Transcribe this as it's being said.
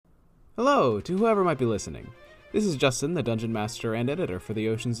Hello to whoever might be listening. This is Justin, the Dungeon Master and Editor for the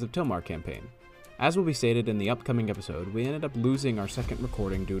Oceans of Tillmarr campaign. As will be stated in the upcoming episode, we ended up losing our second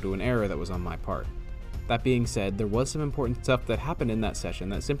recording due to an error that was on my part. That being said, there was some important stuff that happened in that session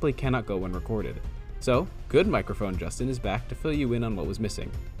that simply cannot go when recorded. So, good microphone Justin is back to fill you in on what was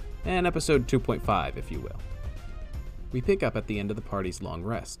missing. And episode 2.5, if you will. We pick up at the end of the party's long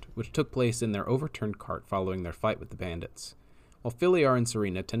rest, which took place in their overturned cart following their fight with the bandits. While Tillmarr and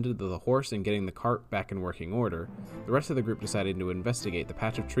Serena tended to the horse and getting the cart back in working order, the rest of the group decided to investigate the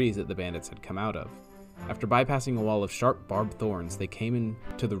patch of trees that the bandits had come out of. After bypassing a wall of sharp barbed thorns, they came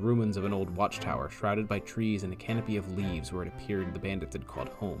into the ruins of an old watchtower shrouded by trees and a canopy of leaves where it appeared the bandits had called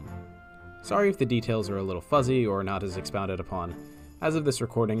home. Sorry if the details are a little fuzzy or not as expounded upon. As of this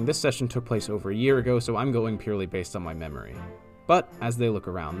recording, this session took place over a year ago, so I'm going purely based on my memory. But, as they look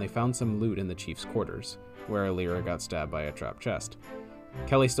around, they found some loot in the chief's quarters, where Lyra got stabbed by a trapped chest.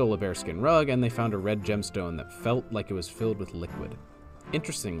 Kelly stole a bearskin rug, and they found a red gemstone that felt like it was filled with liquid.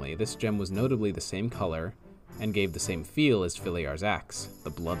 Interestingly, this gem was notably the same color, and gave the same feel as Tillmarr's axe,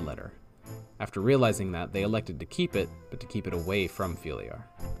 the bloodletter. After realizing that, they elected to keep it, but to keep it away from Tillmarr.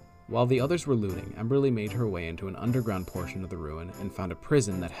 While the others were looting, Emberly made her way into an underground portion of the ruin and found a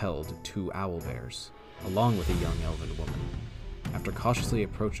prison that held 2 owlbears, along with a young elven woman. After cautiously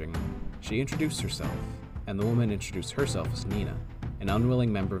approaching, she introduced herself, and the woman introduced herself as Nina, an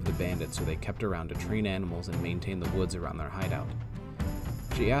unwilling member of the bandits who they kept around to train animals and maintain the woods around their hideout.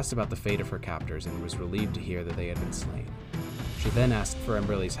 She asked about the fate of her captors and was relieved to hear that they had been slain. She then asked for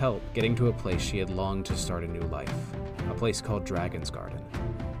Emberly's help getting to a place she had longed to start a new life, a place called Dragon's Garden.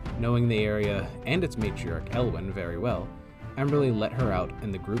 Knowing the area and its matriarch Elwyn very well, Emberly let her out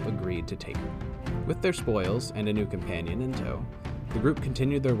and the group agreed to take her. With their spoils and a new companion in tow, the group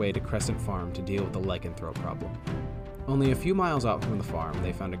continued their way to Crescent Farm to deal with the lycanthrope problem. Only a few miles out from the farm,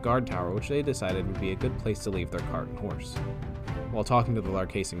 they found a guard tower which they decided would be a good place to leave their cart and horse. While talking to the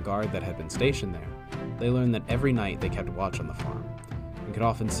Larcasan guard that had been stationed there, they learned that every night they kept watch on the farm, and could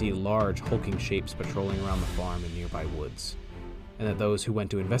often see large, hulking shapes patrolling around the farm and nearby woods, and that those who went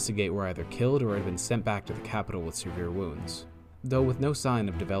to investigate were either killed or had been sent back to the capital with severe wounds, though with no sign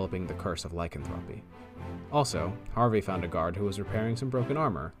of developing the curse of lycanthropy. Also, Harvey found a guard who was repairing some broken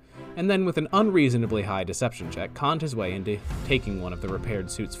armor, and then with an unreasonably high deception check, conned his way into taking one of the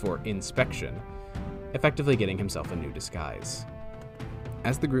repaired suits for inspection, effectively getting himself a new disguise.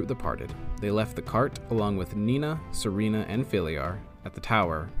 As the group departed, they left the cart along with Nina, Serena, and Tillmarr at the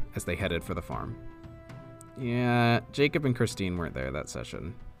tower as they headed for the farm. Yeah, Jacob and Christine weren't there that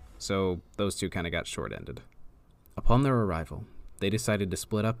session, so those two kind of got short-ended. Upon their arrival, they decided to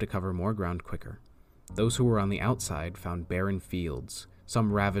split up to cover more ground quicker. Those who were on the outside found barren fields,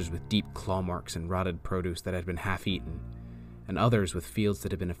 some ravaged with deep claw marks and rotted produce that had been half-eaten, and others with fields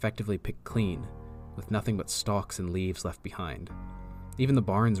that had been effectively picked clean, with nothing but stalks and leaves left behind. Even the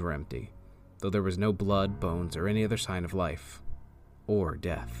barns were empty, though there was no blood, bones, or any other sign of life, or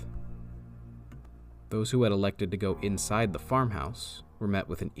death. Those who had elected to go inside the farmhouse were met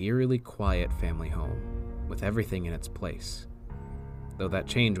with an eerily quiet family home, with everything in its place, though that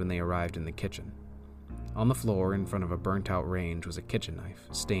changed when they arrived in the kitchen. On the floor in front of a burnt-out range was a kitchen knife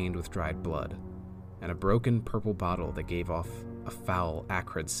stained with dried blood, and a broken purple bottle that gave off a foul,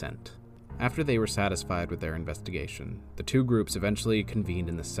 acrid scent. After they were satisfied with their investigation, the two groups eventually convened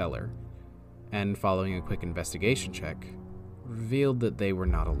in the cellar, and following a quick investigation check, revealed that they were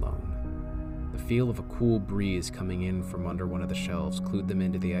not alone. The feel of a cool breeze coming in from under one of the shelves clued them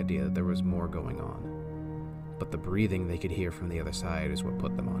into the idea that there was more going on. But the breathing they could hear from the other side is what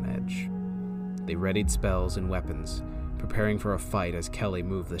put them on edge. They readied spells and weapons, preparing for a fight as Kelly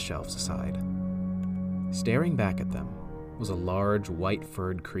moved the shelves aside. Staring back at them was a large,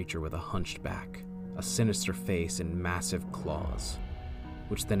 white-furred creature with a hunched back, a sinister face, and massive claws,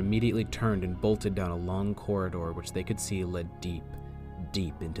 which then immediately turned and bolted down a long corridor which they could see led deep,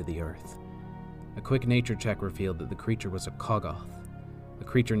 deep into the earth. A quick nature check revealed that the creature was a Koggoth, a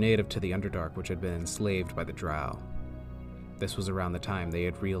creature native to the Underdark which had been enslaved by the Drow. This was around the time they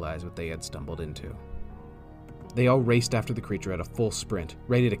had realized what they had stumbled into. They all raced after the creature at a full sprint,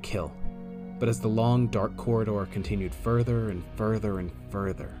 ready to kill. But as the long, dark corridor continued further and further and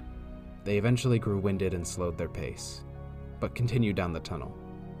further, they eventually grew winded and slowed their pace, but continued down the tunnel.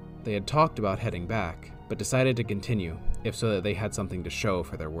 They had talked about heading back, but decided to continue, if so that they had something to show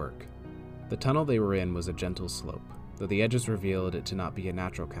for their work. The tunnel they were in was a gentle slope, though the edges revealed it to not be a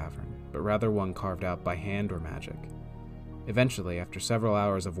natural cavern, but rather one carved out by hand or magic. Eventually, after several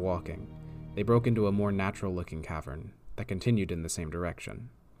hours of walking, they broke into a more natural-looking cavern that continued in the same direction.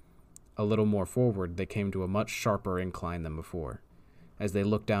 A little more forward, they came to a much sharper incline than before, as they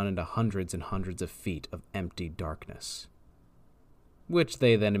looked down into hundreds and hundreds of feet of empty darkness, which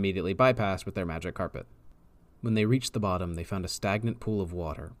they then immediately bypassed with their magic carpet. When they reached the bottom, they found a stagnant pool of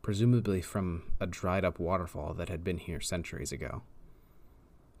water, presumably from a dried-up waterfall that had been here centuries ago.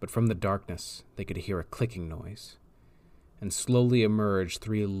 But from the darkness, they could hear a clicking noise, and slowly emerged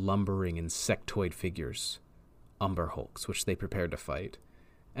 3 lumbering insectoid figures, Umber Hulks, which they prepared to fight.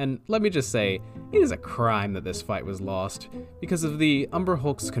 And let me just say, it is a crime that this fight was lost. Because of the Umber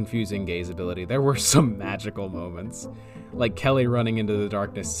Hulk's confusing gaze ability, there were some magical moments. Like Kelly running into the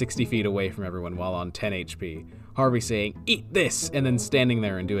darkness 60 feet away from everyone while on 10 HP, Harvey saying, "Eat this!" and then standing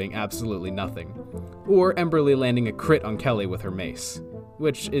there and doing absolutely nothing. Or Emberly landing a crit on Kelly with her mace,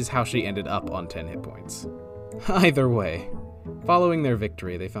 which is how she ended up on 10 hit points. Either way, following their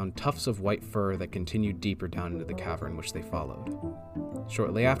victory, they found tufts of white fur that continued deeper down into the cavern, which they followed.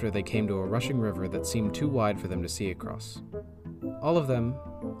 Shortly after, they came to a rushing river that seemed too wide for them to see across. All of them,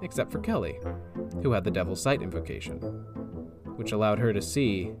 except for Kelly, who had the Devil's Sight invocation, which allowed her to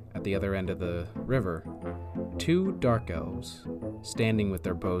see, at the other end of the river, 2 dark elves, standing with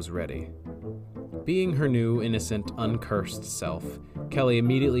their bows ready. Being her new, innocent, uncursed self, Kelly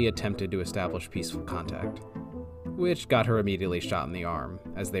immediately attempted to establish peaceful contact, which got her immediately shot in the arm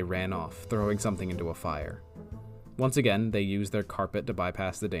as they ran off, throwing something into a fire. Once again, they used their carpet to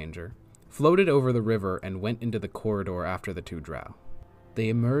bypass the danger, floated over the river, and went into the corridor after the 2 drow. They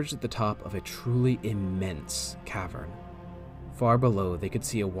emerged at the top of a truly immense cavern. Far below, they could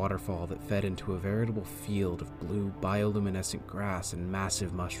see a waterfall that fed into a veritable field of blue bioluminescent grass and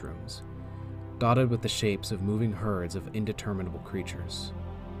massive mushrooms, dotted with the shapes of moving herds of indeterminable creatures.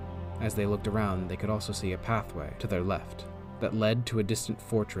 As they looked around, they could also see a pathway to their left that led to a distant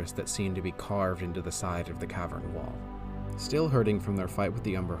fortress that seemed to be carved into the side of the cavern wall. Still hurting from their fight with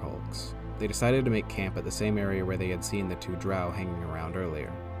the Umber Hulks, they decided to make camp at the same area where they had seen the 2 drow hanging around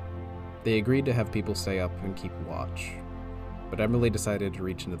earlier. They agreed to have people stay up and keep watch, but Emily decided to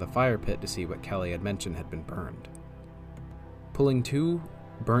reach into the fire pit to see what Kelly had mentioned had been burned. Pulling 2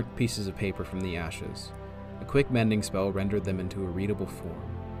 burnt pieces of paper from the ashes, a quick mending spell rendered them into a readable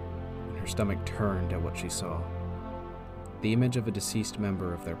form, and her stomach turned at what she saw. The image of a deceased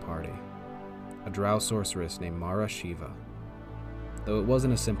member of their party, a drow sorceress named Mara Shiva. Though it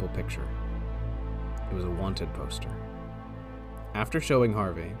wasn't a simple picture, it was a wanted poster. After showing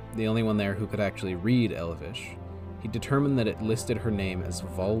Harvey, the only one there who could actually read Elvish, he determined that it listed her name as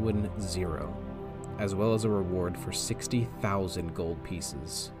Volwyn Zero, as well as a reward for 60,000 gold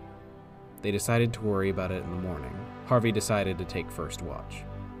pieces. They decided to worry about it in the morning. Harvey decided to take first watch.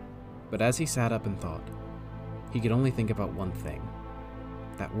 But as he sat up and thought, he could only think about one thing.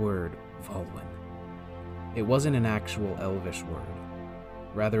 That word, Volwyn. It wasn't an actual Elvish word.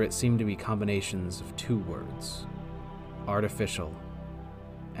 Rather, it seemed to be combinations of 2 words. Artificial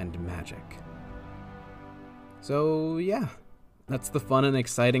and magic. So, yeah. That's the fun and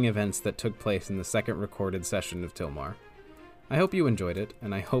exciting events that took place in the second recorded session of Tillmarr. I hope you enjoyed it,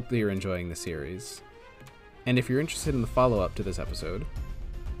 and I hope that you're enjoying the series. And if you're interested in the follow-up to this episode,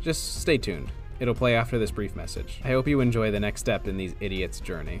 just stay tuned. It'll play after this brief message. I hope you enjoy the next step in these idiots'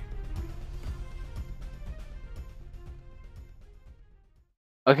 journey.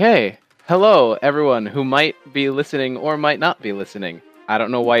 Okay, hello everyone who might be listening or might not be listening. I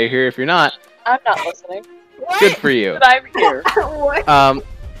don't know why you're here if you're not. I'm not listening. What? Good for you. But I'm here. What?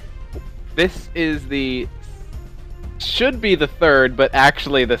 This is should be the 3rd, but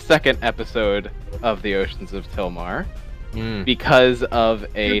actually the 2nd episode of the Oceans of Tillmarr. Because of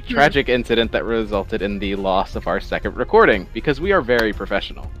a tragic incident that resulted in the loss of our 2nd recording, because we are very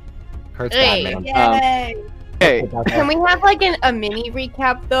professional. Hurts bad, man. Yay! Okay. Can we have like a mini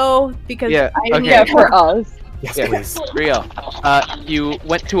recap though? Because Yeah, I okay. Yeah, for us. Yes, Yeah. please. Real. You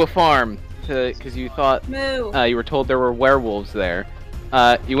went to a farm because you thought Moo. you were told there were werewolves there.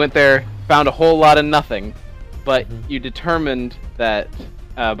 You went there, found a whole lot of nothing, but you determined that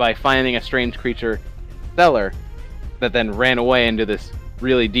by finding a strange creature cellar that then ran away into this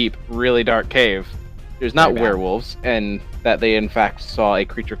really deep, really dark cave. There's not Very bad. werewolves, and that they in fact saw a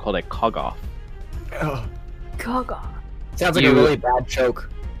creature called a Kogoth. Ugh. Gaga. Sounds like You- a really bad choke.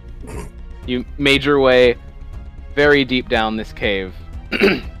 You made your way very deep down this cave,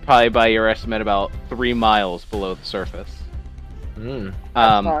 probably by your estimate about 3 miles below the surface. Mm.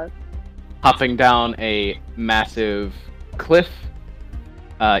 Fun. Hopping down a massive cliff,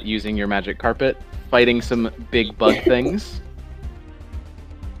 using your magic carpet, fighting some big bug things,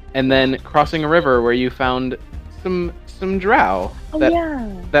 and then crossing a river where you found some drow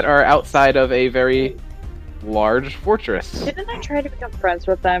that are outside of a very large fortress. Didn't I try to become friends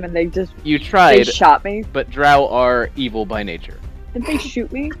with them and they You they tried, shot me? but drow are evil by nature. Did they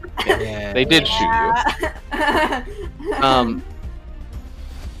shoot me? Yeah. They did shoot you.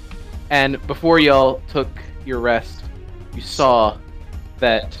 And before y'all took your rest, you saw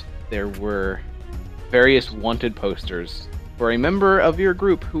that there were various wanted posters for a member of your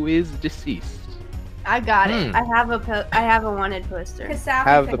group who is deceased. I got it. I have a wanted poster.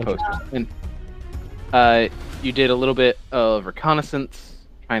 Have the posters. And you did a little bit of reconnaissance,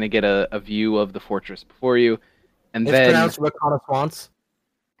 trying to get a view of the fortress before you, and It's then pronounced reconnaissance.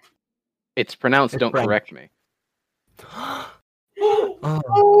 it's pronounced. It's Don't French. correct me.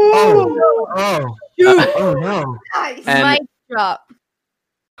 Oh no. Nice. And- Mic drop.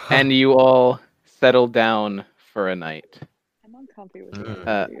 And you all settled down for a night. I'm uncomfy with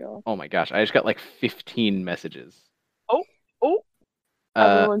Mm. you. Oh my gosh, I just got like 15 messages. Oh. Uh,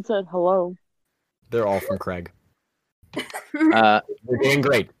 Everyone said hello. They're all from Craig. uh, You're doing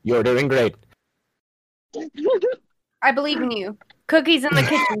great. You're doing great. I believe in you. Cookies in the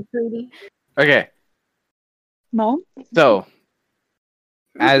kitchen, sweetie. okay, Mom? so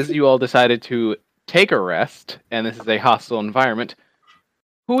as you all decided to take a rest, and this is a hostile environment,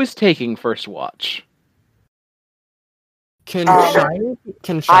 who is taking first watch? Can Um, Shiny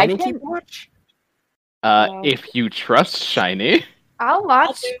I keep can- watch? No. If you trust Shiny. I'll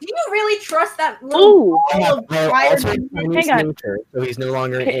watch. Do you really trust that little Ooh! ball of fire? Shiny's Hang on. neuter, so he's no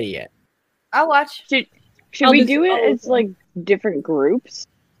longer an idiot. I'll watch. Should I'll we just- do it as like different groups?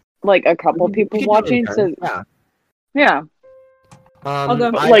 Like a couple We people can do watching? it, So yeah. yeah. I'll go.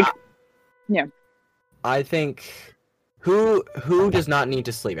 Like I think who does not need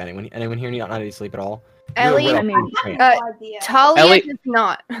to sleep? Anyone here not need to sleep at all? Ellie, You're I mean, trained. idea. Talia Ellie- is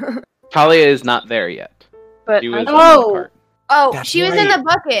not. Talia is not there yet. but She was in the Oh. cart. Oh, That's she was in right. the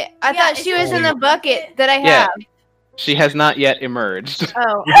bucket. I Yeah, thought she was it's in the in the bucket bucket. that I Yeah. have. She has not yet emerged.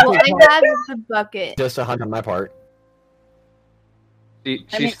 Oh, well, I have the bucket. Just a hunt on my part. She's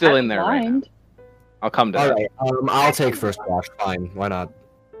I mean, still I in don't there right now. mind. I'll come to All that. right. I'll take first watch. Fine. Why not?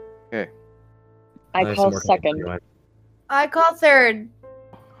 I There's call some more second. anyway. I call third.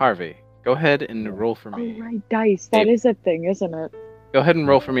 Harvey, go ahead and roll for Oh me. right, dice. That Hey. is a thing, isn't it? Go ahead and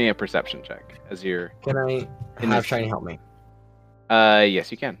roll for me a perception check as you're. Can I In have this- Shiny help me?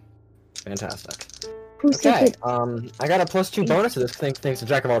 Yes, you can. Who Fantastic. said Okay. it? I got a +2 bonus to this thanks to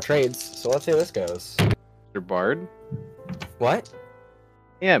Jack of all trades. So let's see how this goes. Mr. Bard. What?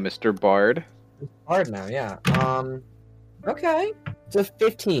 Yeah, Mr. Bard. Hard now, yeah. Okay. It's a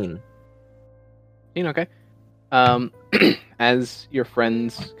 15. Okay. As your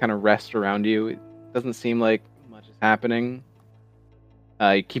friends kind of rest around you, it doesn't seem like much is happening.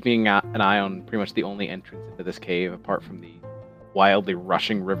 Keeping an eye on pretty much the only entrance into this cave, apart from the wildly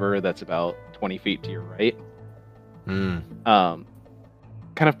rushing river that's about 20 feet to your right. Hmm.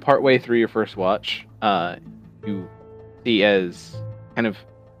 Kind of partway through your first watch, you see as kind of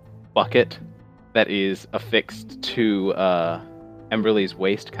bucket that is affixed to Emberly's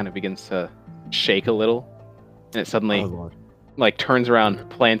waist kind of begins to shake a little, and it suddenly Oh lord. like turns around,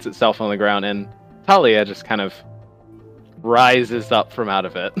 plants itself on the ground, and Talia just kind of rises up from out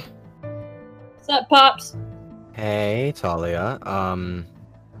of it. What's up, Pops? Hey, Talia.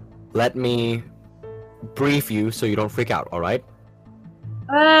 Let me brief you so you don't freak out, alright?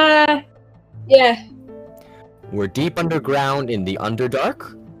 Yeah. We're deep underground in the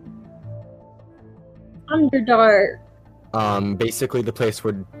Underdark. Underdark. Basically the place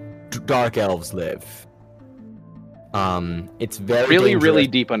where dark elves live. It's very Really, dangerous. really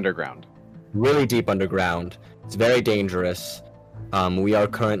deep underground. Really deep underground. It's very dangerous. We are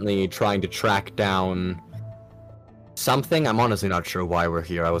currently trying to track down something. I'm honestly not sure why we're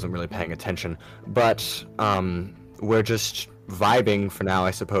here. I wasn't really paying attention. But we're just vibing for now,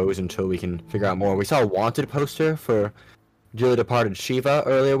 I suppose, until we can figure out more. We saw a wanted poster for dearly departed Shiva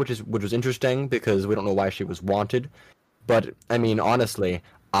earlier, which was interesting because we don't know why she was wanted. But I mean, honestly,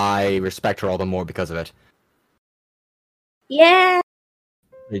 I respect her all the more because of it. Yeah.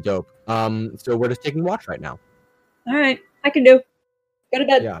 Pretty dope. So we're just taking watch right now. All right. I can do. Go to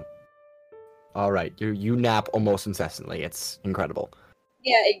bed. Yeah. All right. You nap almost incessantly. It's incredible.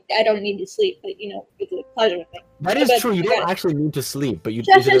 Yeah, I don't need to sleep, but it's a pleasure thing. That is But true. You I don't got it. actually need to sleep, but you.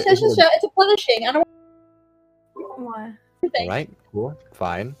 Shush. It's a punishing. I don't What? want All things. right. Cool.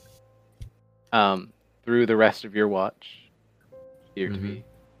 Fine. Through the rest of your watch, here to Mhm. be.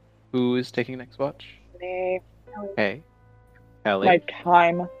 Who is taking next watch? Me. Hey, Ellie. My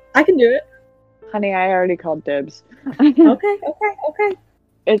time. I can do it. Honey, I already called dibs. Okay.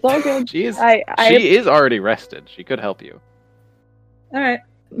 It's all good. She is. I She is already rested. She could help you. All right.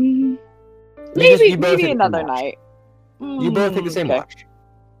 mm, You both maybe take the same another watch. night. You both take the same Okay. watch.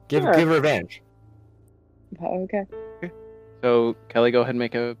 Give Sure. her advantage. Okay. So, Kelly, go ahead and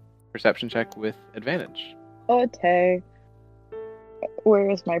make a perception check with advantage. Okay. Where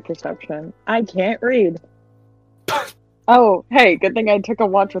is my perception? I can't read. Oh, hey, good thing I took a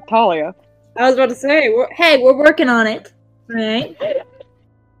watch with Talia. I was about to say, we're working on it. Right?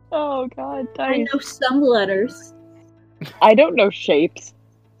 Oh god, I dice. know some letters. I don't know shapes.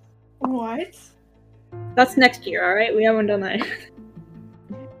 What? That's next year, alright? We haven't done that.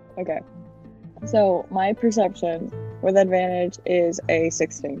 Okay. So, my perception with advantage is a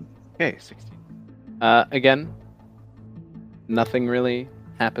 16. Okay, 16. Again, nothing really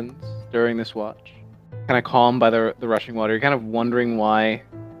happens during this watch. Kind of calm by the rushing water. You're kind of wondering why.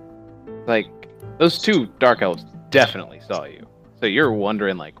 Like, those two dark elves definitely saw you. So you're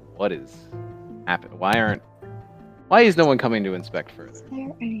wondering, like, what is happening? Why is no one coming to inspect further? Is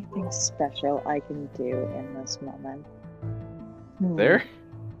there anything special I can do in this moment? There?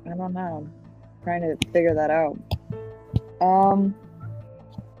 I don't know. I'm trying to figure that out.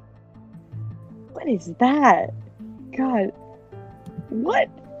 What is that? God. What?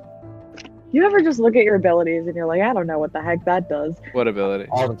 You ever just look at your abilities and you're like, I don't know what the heck that does. What ability?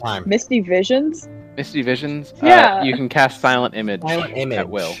 All the time. Misty Visions? Misty Visions? Yeah. You can cast Silent Image, Silent image. at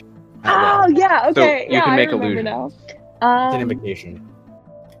will. Oh, yeah, okay. So you yeah, can make I remember illusions. now. It's an invocation.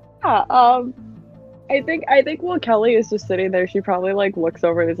 Yeah, I think while Kelly is just sitting there, she probably like looks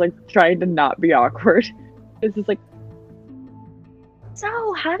over and is like trying to not be awkward. It's just like,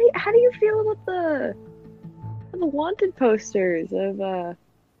 so how do you feel about the wanted posters of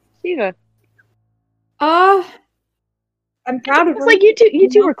Shiva? I'm proud of It's her. like you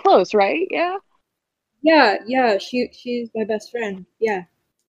two were close, right? Yeah. Yeah, she's my best friend. Yeah.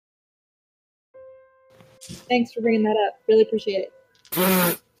 Thanks for bringing that up. Really appreciate it.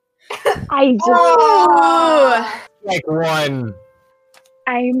 I just Oh! Like one.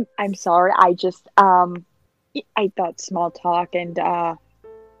 I'm sorry. I just I thought small talk and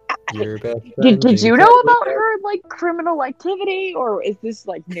Your best friend. did you know about her like criminal activity, or is this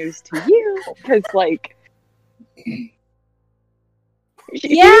like news to you? Because like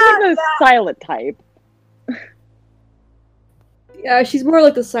she's like the silent type. Yeah, she's more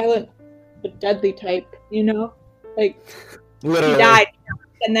like the silent but deadly type, you know? Like, Literally. she died,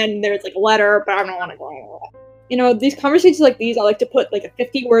 and then there's like a letter, but I don't want to go into that. You know, these conversations like these, I like to put like a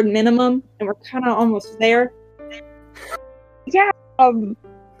 50-word minimum, and we're kind of almost there. Yeah.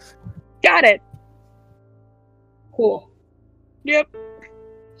 Got it. Cool. Yep.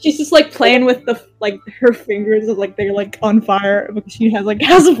 She's just like playing with the like her fingers, like they're like on fire because she has like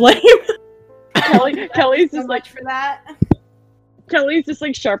has a flame. Kelly's So just like much for that. Kelly's just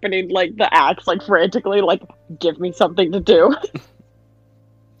like sharpening like the axe like frantically, like give me something to do.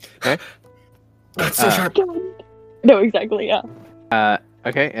 That's so sharp. No, exactly. Yeah.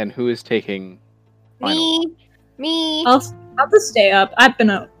 Okay, and who is taking final? Me. I'll just stay up. I've been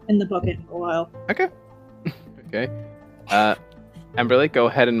out in the bucket for a while. Okay. Okay. Emberly, go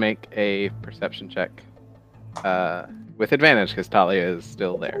ahead and make a perception check. With advantage, because Talia is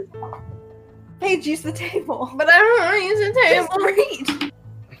still there. Paige, use the table. But I don't want to use the table. Read.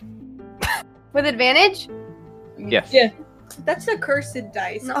 With advantage? Yes. Yeah. That's a cursed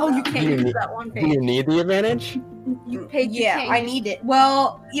dice. No, Oh, you no. can't You use need- that one, Do you Paige. need the advantage? Paige, you Yeah, can't I use- need it.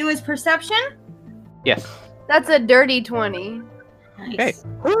 Well, it was perception. Yes. That's a dirty 20. Okay.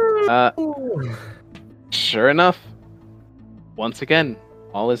 Uh, Sure enough, once again,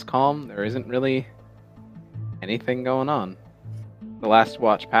 all is calm. There isn't really anything going on. The last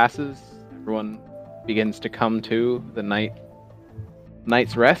watch passes. Everyone begins to come to the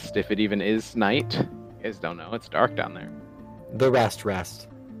night's rest, if it even is night. You guys don't know. It's dark down there. The rest.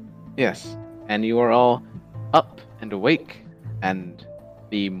 Yes. And you are all up and awake. And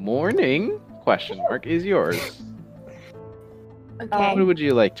the morning question mark is yours. Okay. What would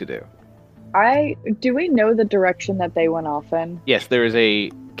you like to do? Do we know the direction that they went off in? Yes, there is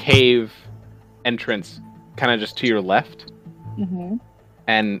a cave entrance kind of just to your left. Mm-hmm.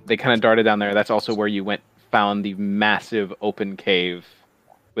 And they kind of darted down there. That's also where you found the massive open cave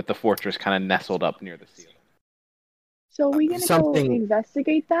with the fortress kind of nestled up near the ceiling. So are we gonna Something- go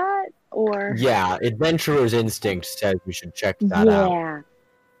investigate that, or? Yeah, adventurer's instinct says we should check that out. Yeah.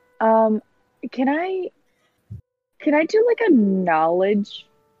 Can I do like a knowledge?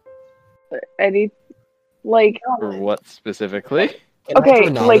 Like For what specifically? Can I Okay, do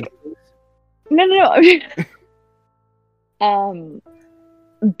a knowledge? no.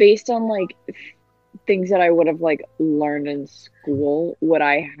 Based on like things that I would have like learned in school, would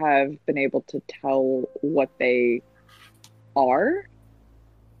I have been able to tell what they are?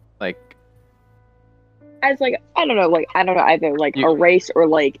 Like, as like I don't know, either like a race or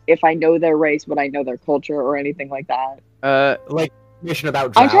like if I know their race, would I know their culture or anything like that? Like information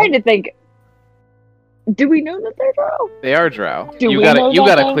about Drow. I'm trying to think. Do we know that they're Drow? They are Drow. Do You we got know you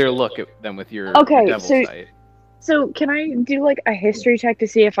that, got a though? clear look at them with your Okay, devil so- sight. So can I do like a history check to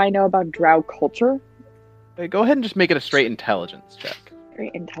see if I know about Drow culture? Hey, go ahead and just make it a straight intelligence check.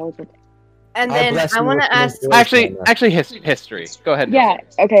 Very intelligent. And then bless I you want with to ask. your Actually, history. Go ahead. Yeah.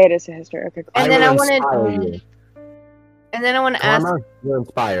 Okay, it is a history. Okay. Cool. And then will I wanted- inspire you. And then I want to ask. Karma, you're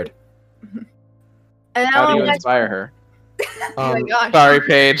inspired. And then I How do want you to inspire her? Oh my gosh. Sorry,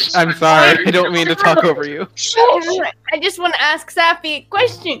 Paige. I'm sorry. I don't mean to talk over you. I just want to ask Sappy a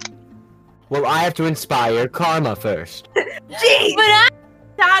question. Well, I have to inspire Karma first. Jeez. But I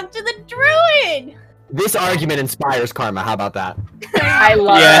talked to the druid. This argument inspires Karma. How about that? I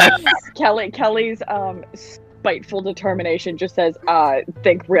love Yes. it. Kelly's spiteful determination just says,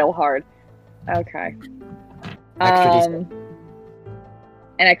 think real hard. Okay. Extra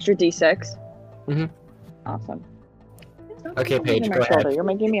An extra D6. Mhm. Awesome. Okay, Don't Paige, hit my go shoulder. ahead. You're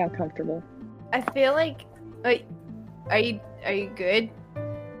making me uncomfortable. I feel like. Wait, are you good?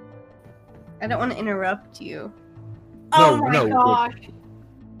 I don't want to interrupt you. No, Oh my no, gosh.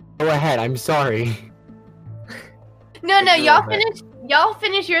 Go ahead. I'm sorry. No, Take y'all your back. finish. Y'all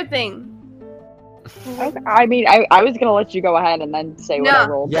finish your thing. Okay. I mean, I was gonna let you go ahead and then say what I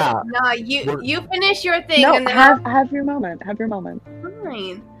No. rolled. Yeah. No, you We're- finish your thing No, and then have your moment. Have your moment. I'll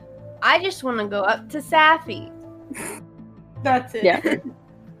fine. I just want to go up to Sappy. That's it. Yeah.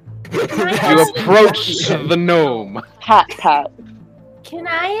 You approach the gnome. Pat. Can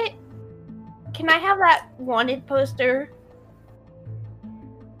I have that wanted poster?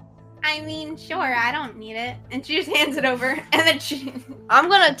 I mean, sure, I don't need it. And she just hands it over, and then I'm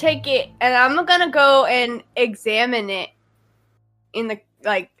gonna take it and I'm gonna go and examine it in the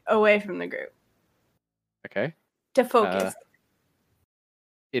away from the group Okay. to focus.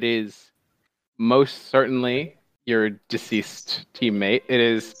 It is most certainly your deceased teammate. It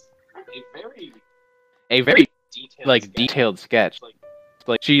is a very detailed sketch.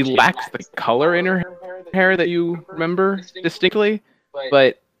 Like she lacks the color in her hair that you remember distinctly,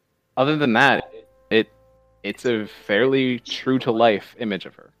 but other than that, it's a fairly true to life image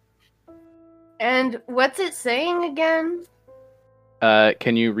of her. And what's it saying again?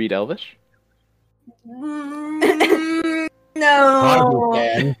 Can you read Elvish? no.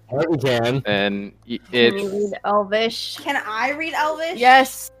 Harvey can. And Can you it's read Elvish? Can I read Elvish?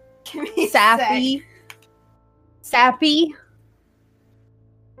 Yes, Give me a Sappy. Sappy.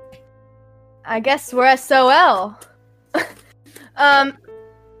 I guess we're SOL.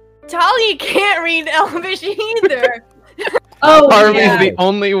 Talia can't read Elvish either. Oh, Harvey's yeah. the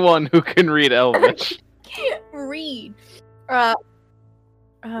only one who can read Elvish. Can't read.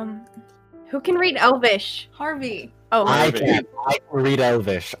 Who can read Elvish? Harvey. Oh, I Harvey. can. I can read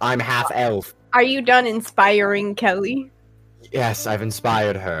Elvish. I'm half elf. are you done inspiring Kelly? Yes, I've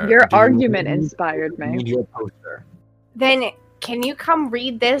inspired her. Your Do you argument need- inspired me. Need your poster. Then can you come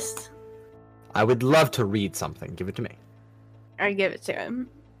read this? I would love to read something. Give it to me. Or give it to him.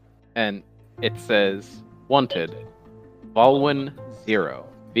 And it says, wanted, Valwyn 0,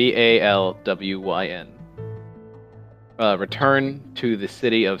 Valwyn. Return to the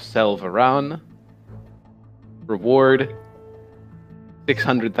city of Selvaran. Reward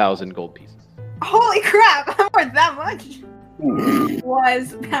 600,000 gold pieces. Holy crap! I'm worth that much.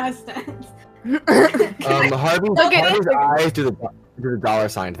 Was past tense. Harvey's Okay. eyes do the dollar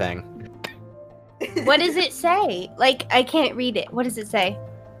sign thing. What does it say? Like, I can't read it. What does it say?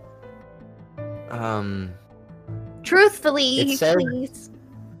 Truthfully, It says- please.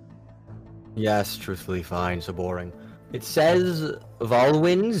 Yes, truthfully, fine. So boring. It says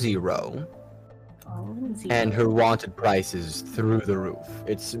Valwyn 0, and her wanted price is through the roof.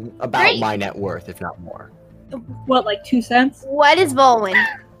 It's about Great. my net worth, if not more. What, like 2 cents? What is Volwyn?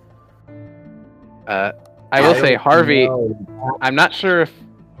 I will say, don't Harvey, know. I'm not sure if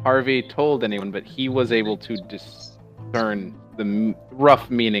Harvey told anyone, but he was able to discern the rough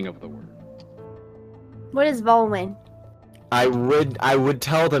meaning of the word. What is Volwyn? I would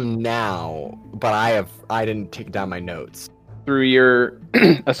tell them now, but I didn't take down my notes. Through your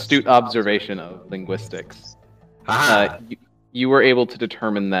astute observation of linguistics, Ah, you were able to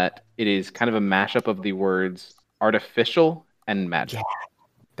determine that it is kind of a mashup of the words artificial and magic.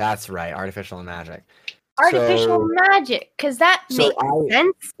 that's right. Artificial and magic. Artificial magic, because that so makes I-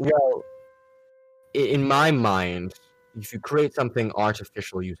 sense. Well, in my mind, if you create something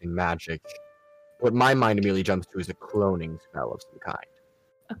artificial using magic, what my mind immediately jumps to is a cloning spell of some kind,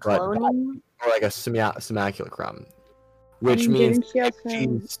 A but- cloning? or like a simulacrum, which I mean, means didn't she also-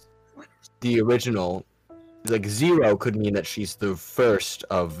 she's the original. Like 0 could mean that she's the first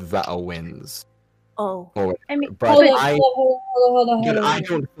of Wins. Oh. Or I mean, but Hold on, I, hold on. dude, I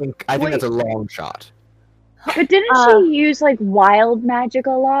don't think. I think that's a long shot. but didn't she use like wild magic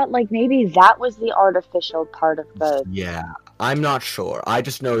a lot? Like maybe that was the artificial part of the. Yeah, I'm not sure. I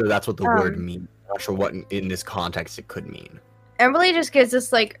just know that that's what the word Um, means. I'm not sure what in this context it could mean. Emily just gives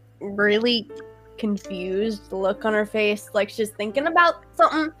this like really confused look on her face, like she's thinking about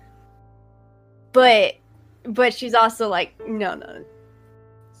something, but she's also like, no.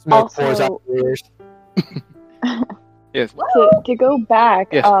 Smoke pours out your ears. Yes. To go back.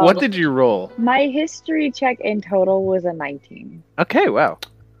 Yes. What did you roll? My history check in total was a 19. Okay. Wow.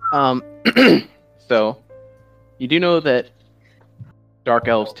 So, you do know that dark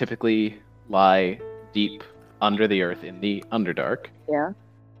elves typically lie deep under the earth in the Underdark.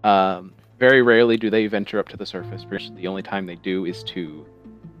 Yeah. Very rarely do they venture up to the surface. The only time they do is to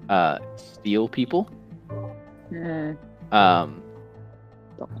steal people.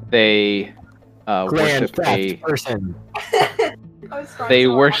 They worship a person. they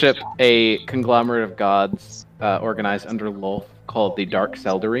worship a conglomerate of gods organized under Lolth called the Dark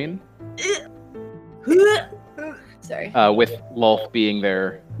Seldarine. Sorry. With Lolth being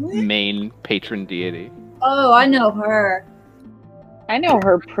their main patron deity. Oh, I know her. I know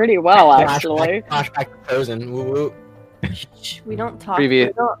her pretty well, actually. Flashback to Frozen. Woo woo. We don't talk.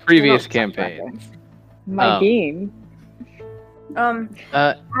 Previous we don't talk campaigns. My bean.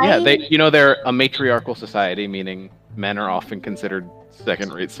 Yeah, they're a matriarchal society, meaning men are often considered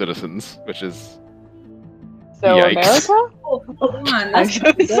second-rate citizens, which is So yikes. America? Oh, come on. I'm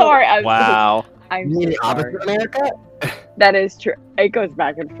That's so sorry. wow. I'm You mean so the opposite sorry. of America? That is true. It goes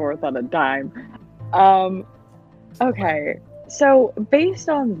back and forth on a dime. Okay. So based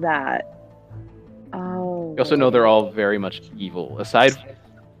on that, You also know they're all very much evil. Aside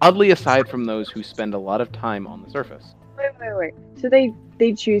from those who spend a lot of time on the surface. Wait. So they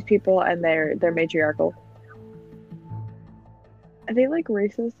choose people and they're matriarchal. Are they like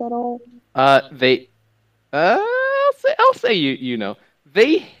racist at all? I'll say you know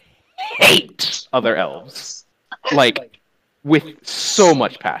they hate other elves, like with so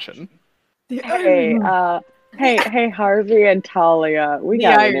much passion. Hey, hey, Harvey and Talia, we The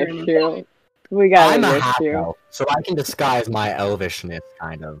got an irony. issue. We got I'm an a half issue. elf, so I can disguise my elvishness,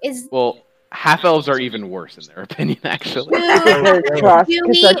 kind of. Well, half elves are even worse in their opinion, actually. They're cross,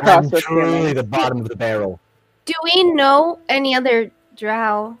 because they're cross I'm with truly humans. the bottom of the barrel. Do we know any other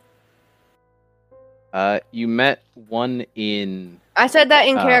drow? You met one in I said that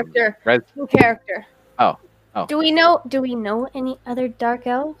in character. Res- In character. Oh. Do we know any other dark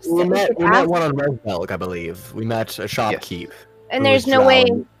elves? We that met could ask? one on Resbelg, I believe. We met a shopkeep. And who there's was no way.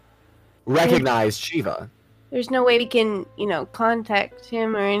 drowned. Recognized Shiva. There's no way we can, contact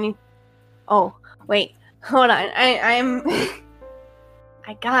him or any. Oh, wait. Hold on. I'm.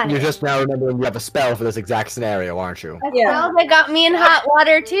 I got You're it. just now remembering you have a spell for this exact scenario, aren't you? Well, they got me in hot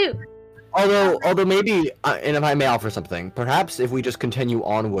water too. Although maybe, and if I may offer something, perhaps if we just continue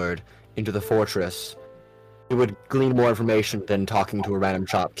onward into the fortress, it would glean more information than talking to a random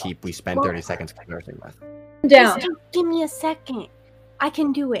shopkeep we spent 30 seconds conversing with. down. Just give me a second. I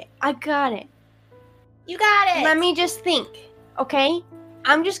can do it. I got it. You got it. Let me just think, okay?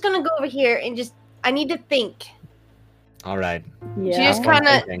 I'm just gonna go over here and I need to think. All right. Yeah. She just Fun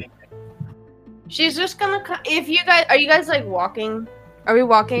kind of. thinking. She's just gonna. Are you guys like walking? Are we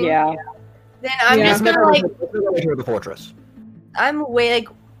walking? Yeah. Then I'm Yeah. just gonna like. Let's go to the fortress. I'm way like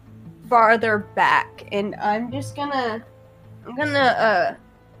farther back, and I'm gonna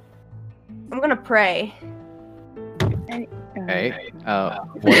pray. Okay.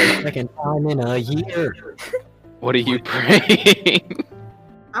 Second time in a year. What are you praying?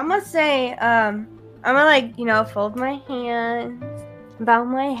 I'm gonna say, I'm gonna like, fold my hands, bow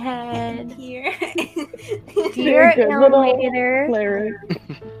my head. Here. Dear Good little Ilmater, cleric.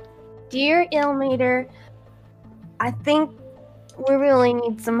 dear Ilmater, I think we really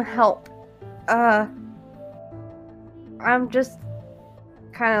need some help. I'm just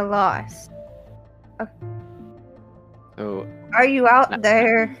kind of lost. So Are you out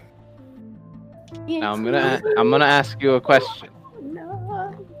there? now I'm gonna ask you a question.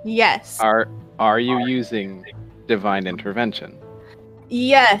 Yes. Are you using divine intervention?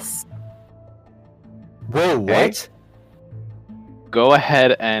 Yes. Whoa, Okay. what? Go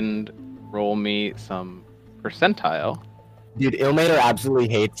ahead and roll me some percentile. Dude, Ilmater absolutely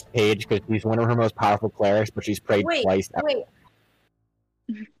hates Paige because she's one of her most powerful clerics, but she's prayed twice. Wait.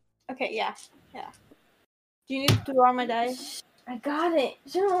 Okay, yeah. Do you need to roll my dice? I got it.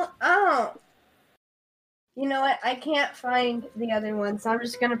 Oh. You know what? I can't find the other one, so I'm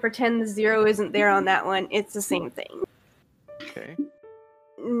just gonna pretend the 0 isn't there on that one. It's the same thing. Okay.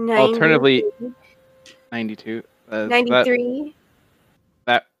 90, Alternatively, 92. That 93.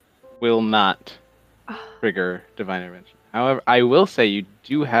 that will not trigger divine intervention. However, I will say you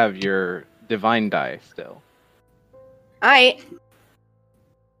do have your divine die still. Alright.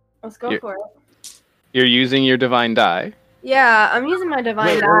 Let's go You're- for it. You're using your divine die. Yeah, I'm using my divine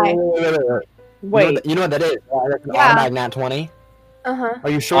Wait, die. Wait, You know what that is? That's an Yeah. automatic nat 20. Uh-huh. Are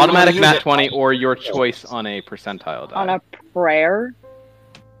you sure? Automatic you wanna nat use it? 20 or your choice on a percentile die. on a prayer?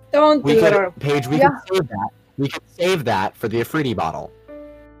 Don't We do it. could, Paige, we Yeah. could save that. We could save that for the Afridi bottle.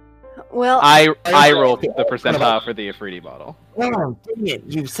 Well, I roll the percentile for the Afridi bottle. Oh, dang it,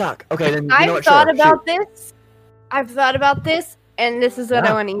 you suck. Okay, then you know I've what? thought Sure, about this. I've thought about this, and this is what I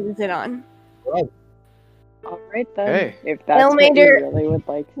Yeah. want to use it on. shoot. Alright then. Okay. If that's what you Elmander, really would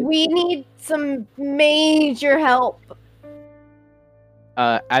like to We need some major help.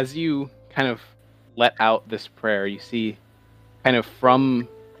 As you kind of let out this prayer, you see kind of from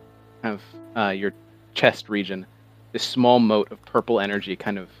your chest region, this small mote of purple energy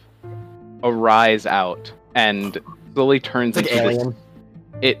kind of arise out and slowly turns It's like into alien.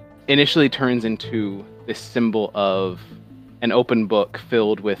 it initially turns into this symbol of an open book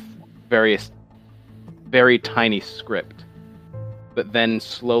filled with various very tiny script, but then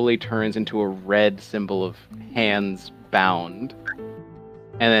slowly turns into a red symbol of hands bound, and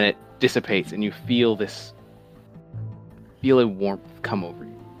then it dissipates and you feel a warmth come over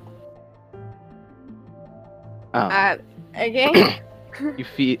you. Okay. You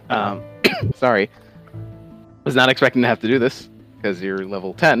feel sorry, was not expecting to have to do this because you're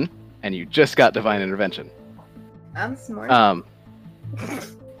level 10 and you just got divine intervention. I'm smart.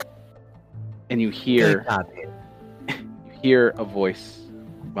 And you hear Good job, Paige. you hear a voice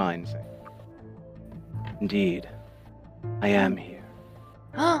behind saying, "Indeed, I am here.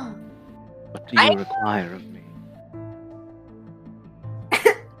 What do you require of me?"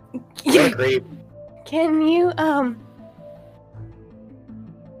 What a creep. Can you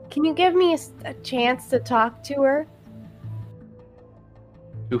give me a chance to talk to her?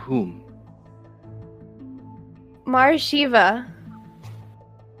 To whom? Mara Shiva.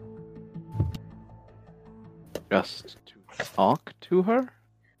 Just to talk to her?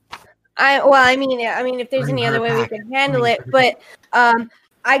 I mean, if there's Bring any her other way we back. can handle Bring it, her but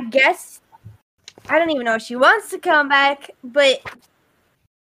I guess I don't even know if she wants to come back, but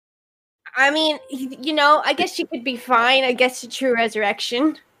I mean, I guess she could be fine. I guess a true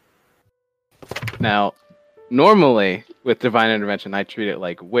resurrection. Now, normally with divine intervention, I treat it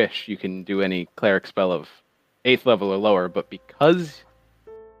like wish. You can do any cleric spell of 8th level or lower, but because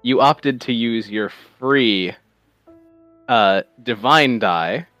you opted to use your free divine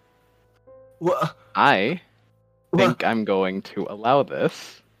die, Wha- I wha- think I'm going to allow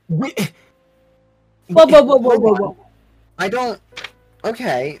this. we- Whoa, whoa, whoa, whoa, whoa, whoa. I don't.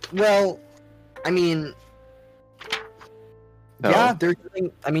 Okay, well, I mean, So, yeah, there's.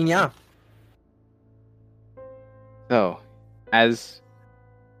 I mean, yeah. So, as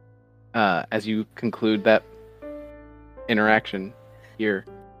you conclude that interaction here,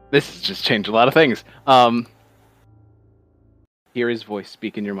 this has just changed a lot of things. Hear his voice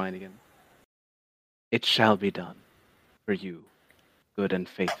speak in your mind again. It shall be done for you, good and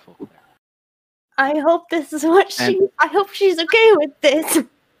faithful. I hope this is what I hope she's okay with this.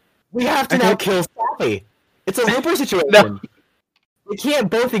 We have to now kill Sally. It's a Looper situation. No. We can't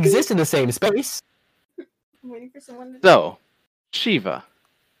both exist in the same space. I'm waiting for someone to. So, Shiva.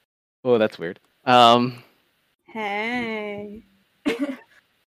 Oh, that's weird. Hey.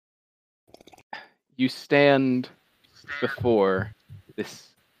 You stand before this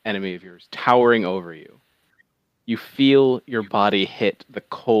enemy of yours, towering over you. You feel your body hit the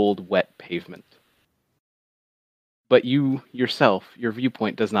cold, wet pavement. But you yourself, your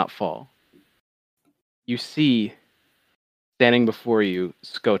viewpoint does not fall. You see, standing before you,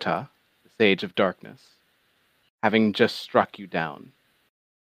 Skota, the Sage of Darkness, having just struck you down.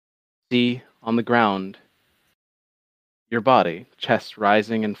 See, on the ground, your body, chest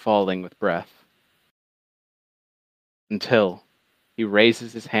rising and falling with breath, until he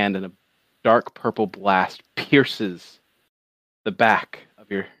raises his hand and a dark purple blast pierces the back of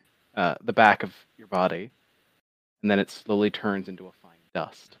your body, and then it slowly turns into a fine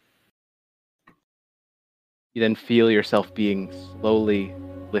dust. You then feel yourself being slowly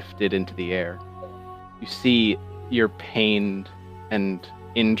lifted into the air. You see your pained and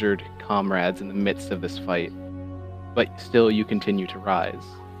injured comrades in the midst of this fight, but still you continue to rise.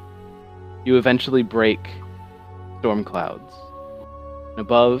 You eventually break storm clouds. And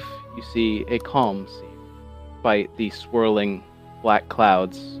above, you see a calm sea, despite the swirling black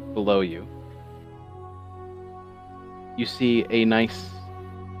clouds below you, you see a nice,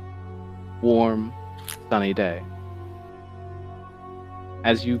 warm, sunny day.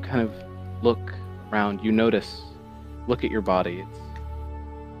 As you kind of look around, you look at your body. It's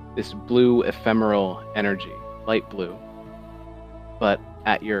this blue ephemeral energy, light blue, but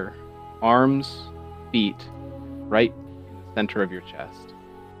at your arms, feet, right in the center of your chest,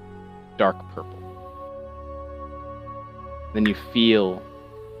 dark purple. Then you feel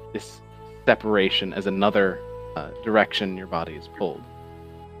this separation as another direction your body is pulled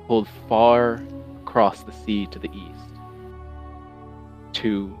far across the sea to the east,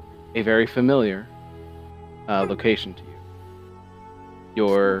 to a very familiar location to you.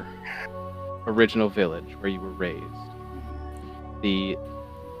 Your original village where you were raised. The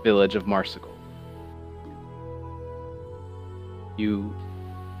village of Marsicle. You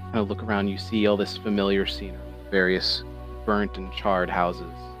kind of look around, you see all this familiar scenery, various burnt and charred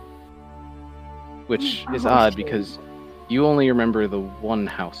houses. Which is odd because you only remember the one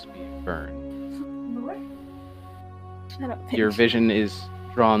house being burned. Shut up. Your vision is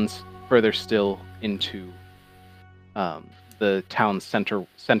drawn further still into the town's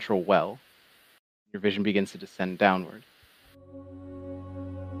central well. Your vision begins to descend downward.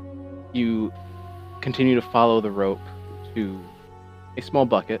 You continue to follow the rope to a small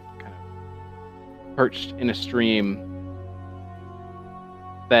bucket, kind of perched in a stream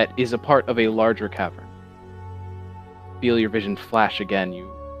that is a part of a larger cavern. Feel your vision flash again.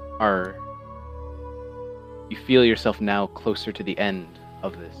 You feel yourself now closer to the end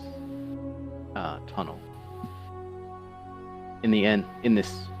of this tunnel. In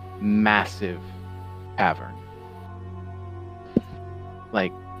this massive cavern,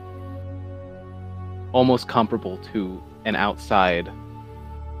 like almost comparable to an outside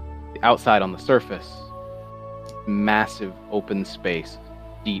on the surface, massive open space,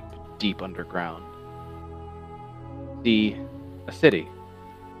 deep underground. See a city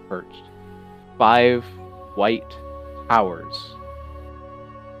perched, 5 white towers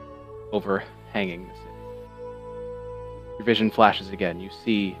overhanging the city. Your vision flashes again. You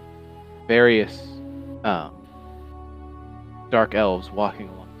see various dark elves walking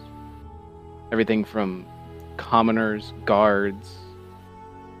along the street. Everything from commoners, guards,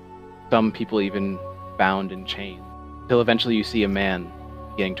 some people even bound in chains. Till eventually you see a man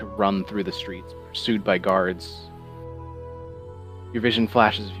beginning to run through the streets, pursued by guards. Your vision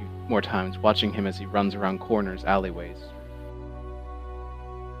flashes a few more times, watching him as he runs around corners, alleyways,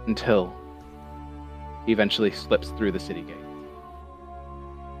 until he eventually slips through the city gate.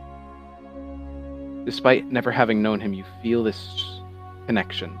 Despite never having known him, you feel this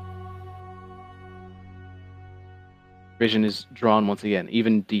connection. Vision is drawn once again,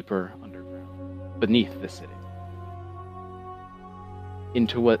 even deeper underground, beneath the city,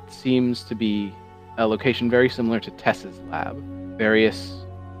 into what seems to be a location very similar to Tess's lab. Various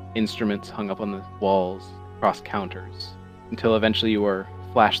instruments hung up on the walls, across counters, until eventually you are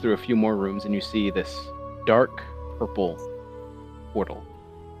flashed through a few more rooms and you see this dark purple portal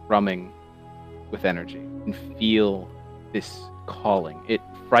thrumming with energy, and feel this calling. It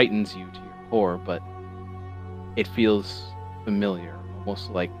frightens you to your core, but it feels familiar,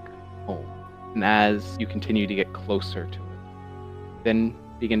 almost like home. And as you continue to get closer to it, then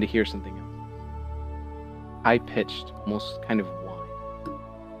begin to hear something else. High-pitched, almost kind of whine,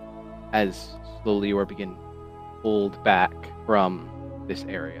 as slowly you are being pulled back from this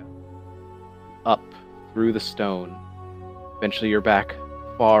area, up through the stone. Eventually you're back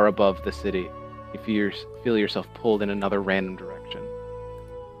far above the city. You feel yourself pulled in another random direction,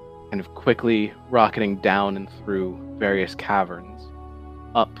 kind of quickly rocketing down and through various caverns,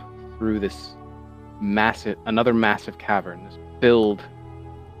 up through this another massive cavern, filled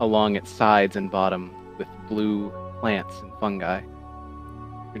along its sides and bottom with blue plants and fungi.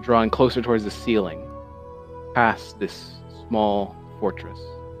 You're drawing closer towards the ceiling, past this small fortress,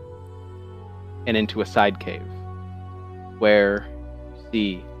 and into a side cave, where you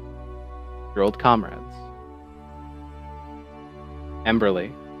see your old comrades.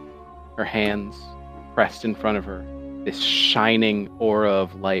 Emberly, her hands pressed in front of her, this shining aura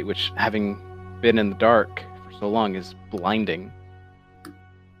of light, which, having been in the dark for so long, is blinding.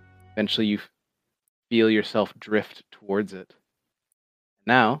 Eventually you feel yourself drift towards it.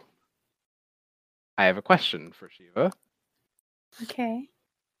 Now, I have a question for Shiva. Okay.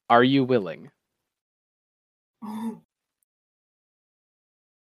 Are you willing?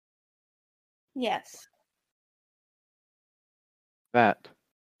 Yes. That.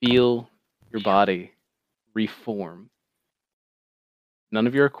 Feel your body reform. None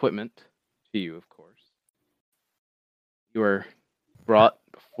of your equipment to you, of course. You are brought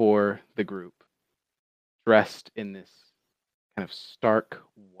before the group, dressed in this kind of stark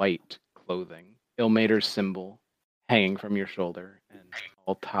white clothing, Ilmater's symbol hanging from your shoulder, and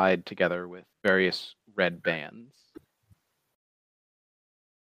all tied together with various red bands. You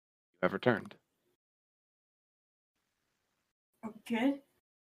have returned. Good.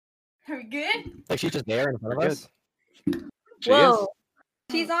 Are we good? Like she's just there in front of We're us. She Whoa. is.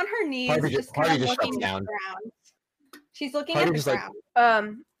 She's on her knees, Harvey just kind of just looking shuts at down. the ground. She's looking Harvey at the just, like-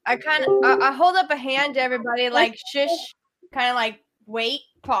 ground. I hold up a hand to everybody, like shush, kind of like wait,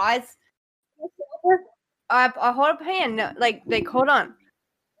 pause. I hold up a hand, no, like hold on.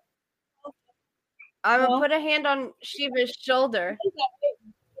 I'm gonna put a hand on Shiva's shoulder.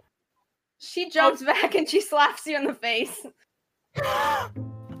 She jumps back and she slaps you in the face.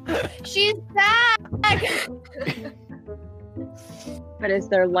 She's back. But is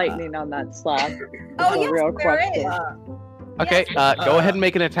there lightning on that slab? Oh, a yes, real there question. is. Okay, go ahead and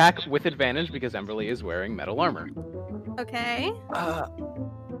make an attack with advantage because Emberly is wearing metal armor. Okay.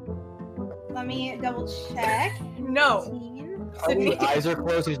 Let me double check. No. 15. Harvey's eyes are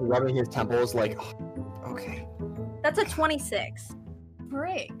closed. He's rubbing his temples. Like, okay. That's a 26.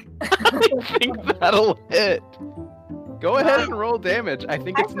 Break. I think that'll hit. Go ahead and roll damage. I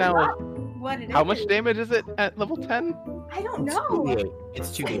think it's now. What it How is. much damage is it at level 10? I don't It's know. 2d8. It's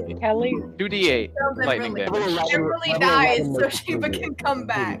 2d8. Kelly, 2d8 lightning Really. damage. Kimberly dies so Shiva can come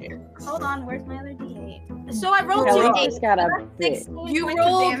back. Hold on, where's my other D8? So I rolled Kelly 2d8. just got a bit. 16 You points of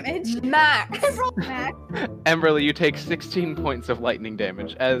rolled damage. max. I rolled max. Emberly, you take 16 points of lightning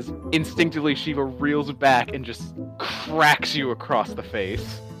damage as instinctively Shiva reels back and just cracks you across the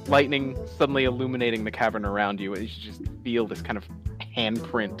face. Lightning suddenly illuminating the cavern around you, and you just feel this kind of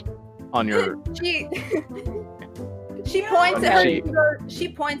handprint on your. She points at her. cheek. She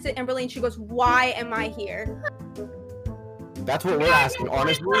points at Emberly and she goes, "Why am I here?" That's what we're asking,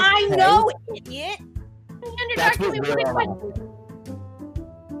 honestly. I Kelly, know, idiot. That's what we're asking.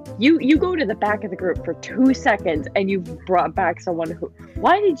 you go to the back of the group for 2 seconds and you've brought back someone who.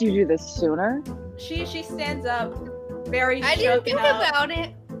 Why did you do this sooner? She stands up, very. I didn't shaken think up. about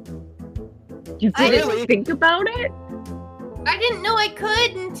it. You I didn't really- think about it? I didn't know I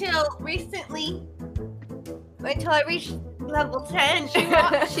could until recently. Until I reached level 10.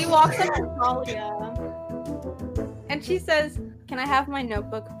 She walks up to Talia, and she says, "Can I have my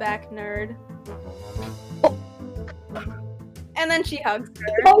notebook back, nerd?" And then she hugs her.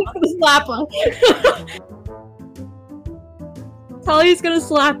 Talia's gonna slap her. Talia's gonna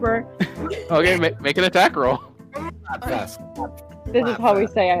slap her. Okay, make an attack roll. Fast. This is how we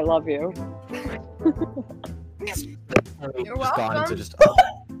say I love you. You're Just gone welcome. into just.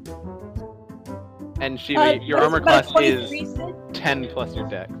 And Shiva, your What armor is that, class 23 is Sid? 10 plus your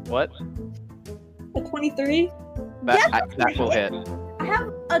dex. What? A 23? That will hit. I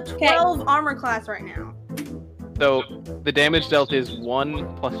have a 12 armor class right now. So the damage dealt is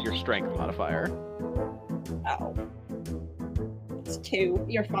 1 plus your strength modifier. Oh. It's 2.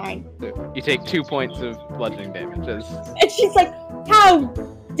 You're fine. So you take 2 points of bludgeoning damage as And she's like, "How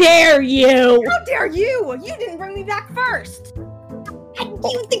dare you? How dare you? You didn't bring me back first.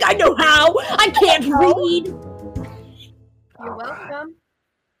 You think I know how? I can't read." You're welcome.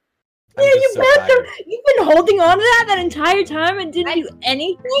 Yeah, I'm you just so bastard! tired. You've been holding on to that entire time and didn't do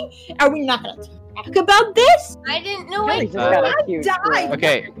anything? Are we not gonna talk about this? I didn't know Kelly I just got a huge died. thrill.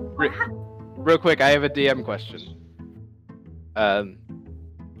 okay. Real quick, I have a DM question.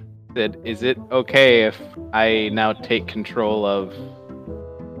 Sid, is it okay if I now take control of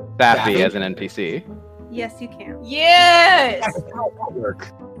Sappy Sappy? as an NPC? Yes, you can. Yes! How that work?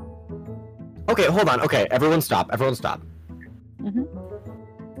 Okay, hold on. Okay, everyone stop. Everyone stop. Mhm.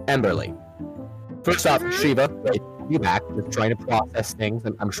 Emberly. First off, Shiva, great to have you back. Just trying to process things,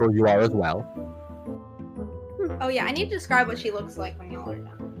 and I'm sure you are as well. Oh yeah, I need to describe what she looks like when y'all are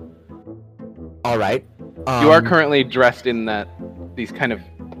done. All right. You are currently dressed in these kind of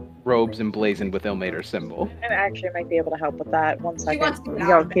robes emblazoned with Ilmater's symbol. I actually might be able to help with that. 1 second. wants to get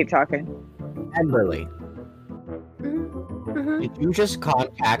Yo, out of it. keep talking. Emberly. Mm-hmm. Did you just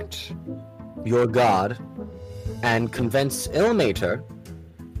contact your god and convince Ilmater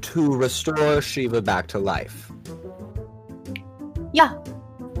to restore Shiva back to life? Yeah.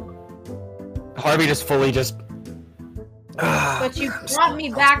 Harvey just fully just. But you brought me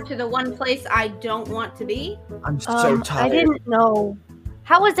back to the one place I don't want to be, I'm so I tired. didn't know.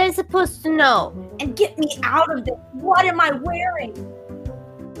 How was I supposed to know? and get me out of this. What am I wearing?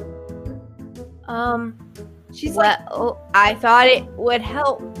 She's like, Well, I thought it would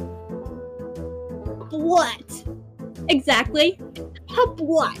help. What? Exactly. Help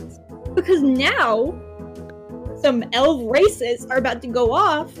what? Because now some elf races are about to go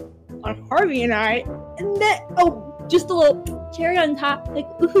off on Harvey and I, and that just a little cherry on top, like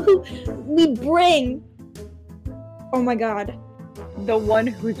ooh, we bring. Oh my god, The one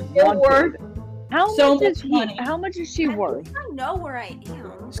who's Your wanted. How So much is much he? money. How much is she worth? I know where I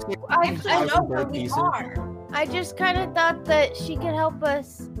am. I I know where we pieces. are. I just kind of thought that she could help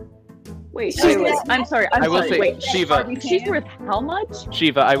us. Wait, She's wait. worth- I'm sorry. I will sorry. say, Wait, Shiva, she's worth how much?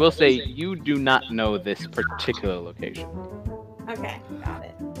 Shiva, I will say you do not know this particular location. Okay, got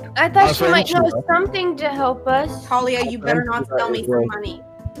it. I thought My she friend might know Shiva. something to help us. Talia, you better not sell me for money.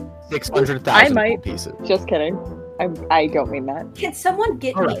 600,000 I might. gold pieces. Just kidding. I don't mean that. Can someone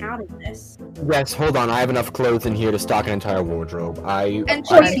get me Alright. out of this? Yes, hold on. I have enough clothes in here to stock an entire wardrobe. And I'm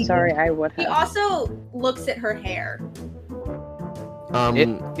Tracy, sorry. I would he have. also looks at her hair. It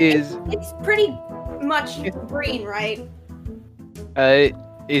is It's pretty much green, right?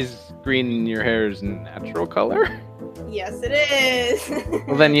 is green your hair's natural color? Yes, it is.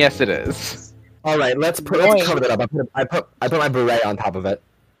 Well then yes it is. All right, let's cover that up. I put my beret on top of it.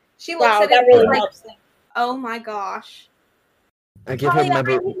 She looks wow, at that it really like, helps. oh my gosh. I give him my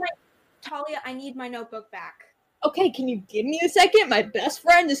beret. Talia, I need my notebook back. Okay, can you give me a second? My best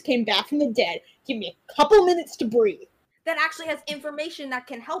friend just came back from the dead. Give me a couple minutes to breathe. That actually has information that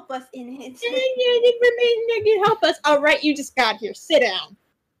can help us in it. That can help us. All right, you just got here. Sit down.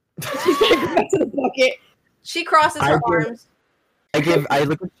 She's gonna go back to the bucket. She crosses her arms. I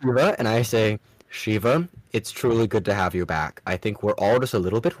look at Shiva and I say, Shiva, it's truly good to have you back. I think we're all just a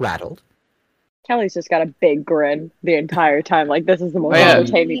little bit rattled. Kelly's just got a big grin the entire time. Like this is the most Oh, yeah.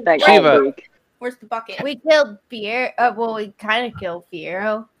 entertaining thing Shiva. all week. Where's the bucket? We killed Fiero. Well, we kind of killed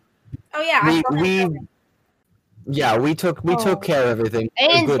Fiero. Oh yeah, I saw him kill him. We took care of everything. We're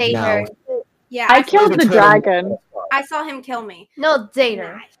And good now. Dater. Yeah, I saw killed him- the dragon. I saw him kill me. No,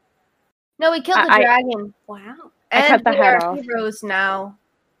 Dater. Nice. No, we killed the I- dragon. Wow. I And cut the we head are off. heroes now.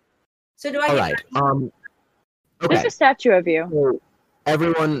 So do I All get right. There's Okay. a statue of you. So,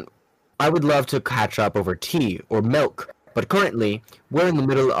 everyone, I would love to catch up over tea or milk, but currently we're in the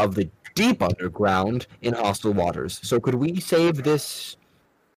middle of the deep underground in hostile waters. So could we save this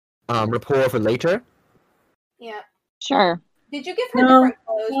rapport for later? Yeah. Sure. Did you give her No, different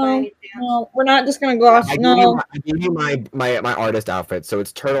clothes by any chance? No, we're not just gonna go off. I No. gave you my artist outfit. So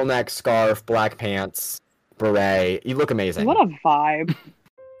it's turtleneck, scarf, black pants, beret. You look amazing. What a vibe.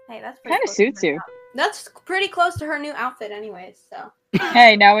 Hey, that's pretty Kind of close to suits her you. out- That's pretty close to her new outfit, anyways. So.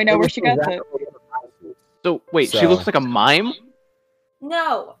 Hey, now we know where she got it. So wait, she So- looks like a mime?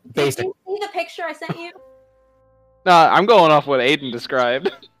 No. Did Basic. you see the picture I sent you? I'm going off what Aiden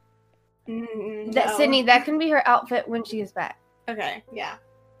described. That No. Sydney, that can be her outfit when she is back. Okay. Yeah.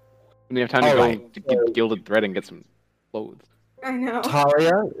 When you have time to All go right. to get Gilded Thread and get some clothes. I know.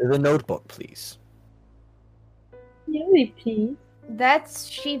 Talia, the notebook, please. Really, please. That's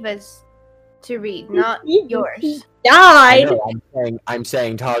Shiva's to read, not He yours. I died. know, I'm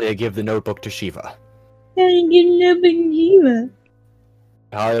saying Talia, give the notebook to Shiva. Hey.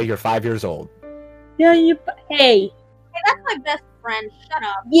 Talia, you're 5 years old. Hey. Hey, that's my best friend. Shut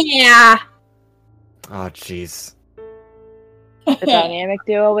up. Yeah. Oh, jeez. The dynamic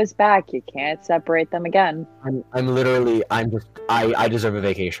duo is back. You can't separate them again. I deserve a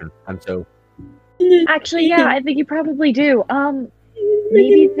vacation. I'm so. Actually, yeah, I think you probably do.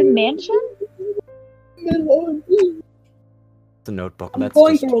 Maybe the mansion? The notebook. I'm That's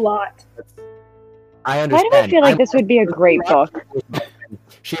going just, through a lot. I Why understand. do I feel like I'm- this would be a great book?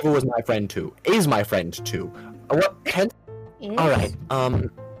 Shiva was my friend too. Is my friend too. What? All right.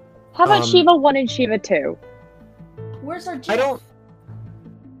 How about Um, Shiva 1 and Shiva 2? Where's our I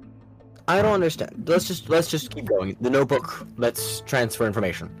don't understand. Let's just keep going. The notebook. Let's transfer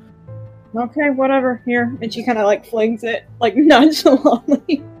information. Okay, whatever. Here, and she kind of like flings it like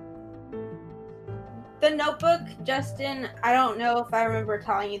nonchalantly. The notebook, Justin, I don't know if I remember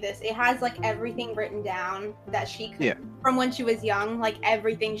telling you this. It has like everything written down that she could Yeah. from when she was young, like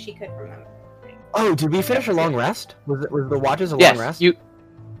everything she could remember. Oh, did we finish a long rest? Was the watches a Yes, long rest?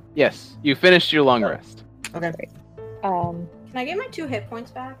 you finished your long rest. Okay. Um, Can I get my 2 hit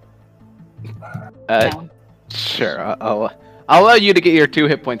points back? no. Sure. I'll allow you to get your 2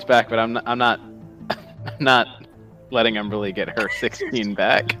 hit points back, but I'm not I'm not letting Umberly get her 16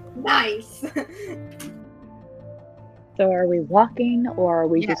 back. Nice. So are we walking, or are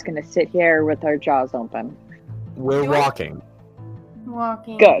we Yeah. just gonna sit here with our jaws open? We're Do I- walking.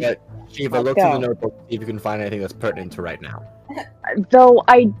 Walking. Good. Shiva, Let's look go. through the notebook. See if you can find anything that's pertinent to right now. Though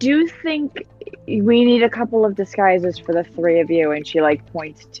I do think we need a couple of disguises for the 3 of you, and she like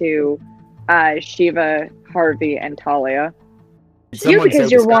points to Shiva, Harvey, and Talia. You Someone because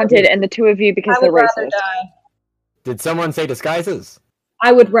say you're disguise. wanted, and the 2 of you because I they're would rather racist. die. Did someone say disguises?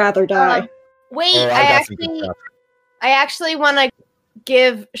 I would rather die. Wait, Oh, I got some good actually, stuff. I actually want to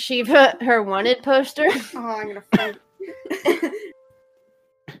give Shiva her wanted poster. Oh, I'm gonna find.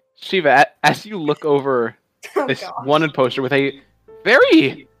 Shiva, as you look over Oh, this gosh. wanted poster with a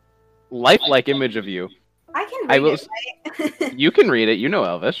very lifelike image of you, I can I read will. it, right? You can read it. You know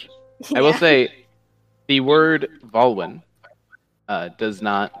Elvish. I will Yeah. say, the word Volwyn does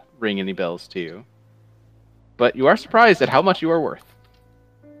not ring any bells to you, but you are surprised at how much you are worth.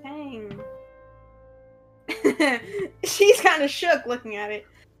 Dang. She's kind of shook looking at it.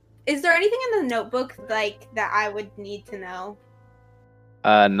 Is there anything in the notebook like that I would need to know?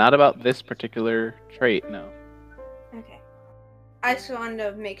 Not about this particular trait, no. Okay. I just wanted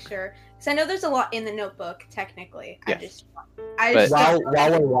to make sure because I know there's a lot in the notebook. Technically, Yes. I But- just While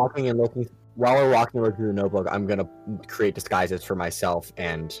we're walking and looking through the notebook, I'm gonna create disguises for myself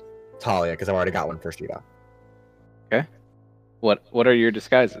and Talia because I've already got one for Shiva. What are your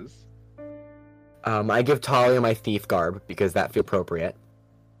disguises? I give Talia my thief garb because that feels appropriate.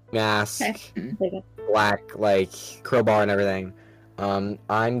 Mask, Okay. black, like crowbar and everything.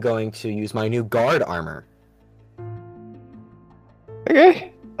 I'm going to use my new guard armor.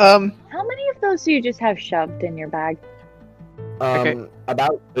 Okay. How many of those do you just have shoved in your bag? Okay.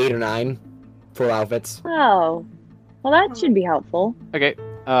 About 8 or 9 full outfits. Oh, well, that should be helpful. Okay.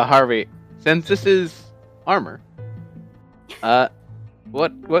 Harvey, since this is armor,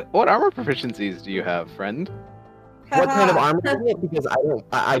 what armor proficiencies do you have, friend? What kind of armor is it? Because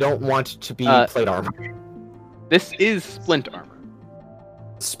I don't want to be plate armor. This is splint armor.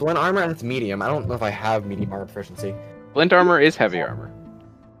 Splint armor, that's medium. I don't know if I have medium armor proficiency. Splint armor is heavy armor.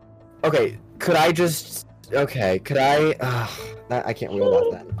 Okay, could I just? Okay, could I? That I can't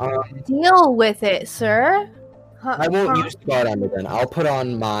wield that then. Deal with it, sir. I won't use guard armor then. I'll put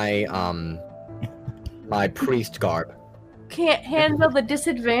on my my priest garb. Can't handle the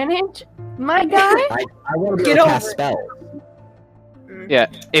disadvantage, my guy. I want to be Get able to over cast it. spells. Yeah.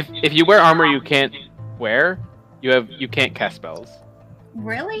 If you wear armor you can't wear, you can't cast spells.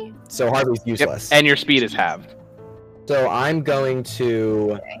 Really? So Harvey's Yep. useless. And your speed is halved. So I'm going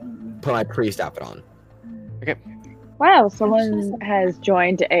to put my priest outfit on. Wow, someone has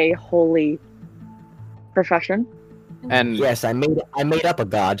joined a holy profession. And Yes, I made up a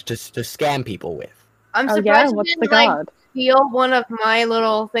god to scam people with. I'm Oh surprised yeah, you what's the didn't like god? steal one of my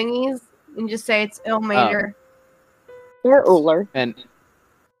little thingies and just say it's Ilmater. Or Uller. and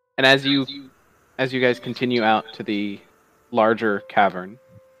as you guys continue out to the larger cavern,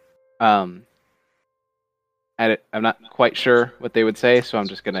 I'm not quite sure what they would say, so I'm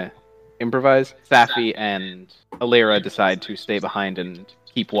just gonna improvise. Safi and Alira decide to stay behind and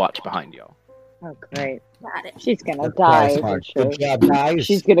keep watch behind y'all. Oh great. Got it. She's gonna That's die, nice, isn't Mark. she? Good job, guys.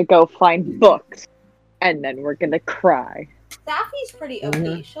 She's gonna go find books. And then we're gonna cry. Safi's pretty OP.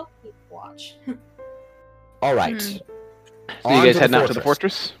 Mhm. She'll keep watch. All right. So On you guys to heading the out to the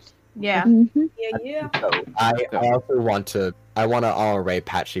fortress? Yeah. Mhm. Yeah. So I also want to already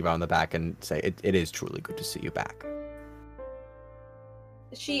pat Shiva on the back and say it is truly good to see you back.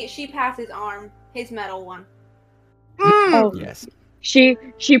 She passed his arm, his metal one. Oh, Yes. she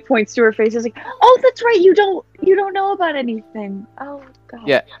points to her face. Is like, oh, that's right. You don't know about anything. Oh god.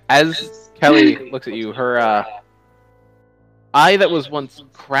 Yeah. As Kelly looks at you, her eye that was once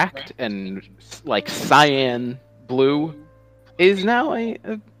cracked and like cyan blue is now a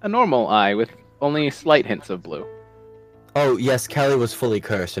normal eye with only slight hints of blue. Oh yes, Kelly was fully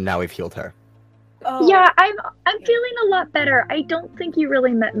cursed, and now we've healed her. Oh. Yeah, I'm feeling a lot better. I don't think you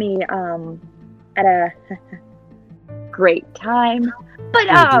really met me at a great time. But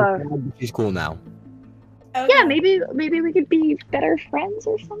She's cool now. Okay. yeah, maybe we could be better friends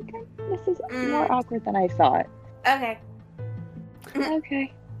or something. This is more awkward than I thought. Okay.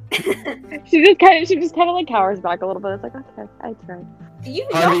 Okay. She just kind of like cowers back a little bit. It's like, okay, I tried. Y'all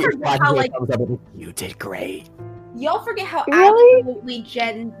Harvey forget how like thumbs up and you did great. y'all forget how Really? absolutely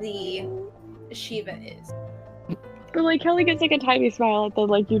Gen Z Shiva is. But like Kelly gets like a tiny smile at the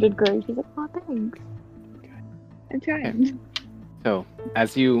like you did great. She's like, oh thanks. I'm trying. So,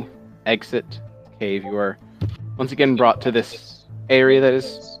 as you exit the cave, you are once again brought to this area that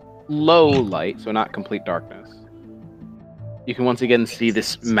is low light, so not complete darkness. You can once again see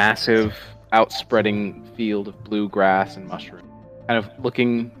this massive, outspreading field of blue grass and mushroom. Kind of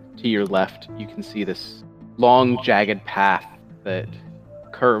looking to your left, you can see this long, jagged path that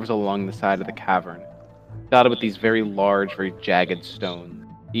curves along the side of the cavern, dotted with these very large, very jagged stones.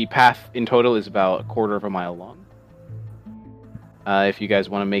 The path in total is about 1/4 mile long. If you guys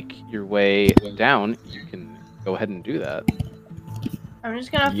want to make your way down, you can go ahead and do that. I'm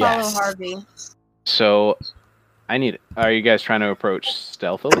just gonna follow Yes. Harvey. So, Are you guys trying to approach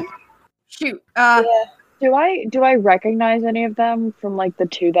stealthily? Shoot. Do I recognize any of them from like the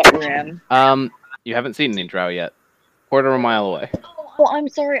two that we're in? You haven't seen any drow yet. Quarter of a mile away. Oh, I'm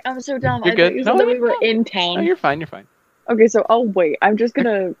sorry. I'm so dumb. You're I good. thought you No, said that no, we were no. in town. No, you're fine. You're fine. Okay, so I'll wait. I'm just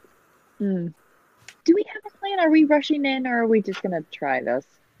gonna. Do we have a plan? Are we rushing in, or are we just gonna try this?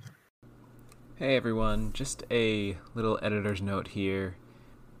 Hey everyone, just a little editor's note here.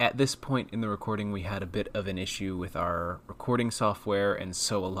 At this point in the recording, we had a bit of an issue with our recording software, and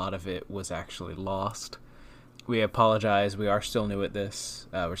so a lot of it was actually lost. We apologize. We are still new at this.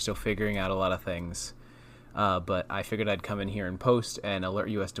 We're still figuring out a lot of things. But I figured I'd come in here and post and alert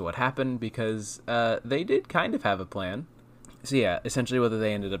you as to what happened, because they did kind of have a plan. So yeah, essentially what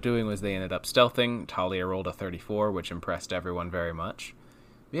they ended up doing was they ended up stealthing. Talia rolled a 34, which impressed everyone very much.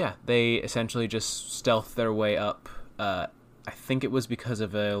 Yeah, they essentially just stealthed their way up. I think it was because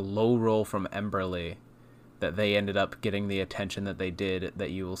of a low roll from Emberly that they ended up getting the attention that they did, that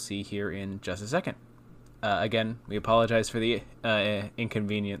you will see here in just a second. Again, we apologize for the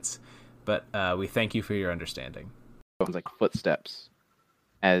inconvenience, but we thank you for your understanding. Sounds like footsteps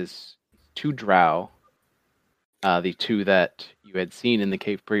as two drow, the two that you had seen in the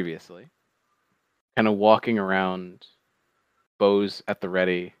cave previously, kind of walking around, bows at the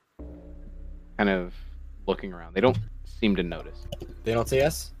ready, kind of looking around. They don't seem to notice. They don't see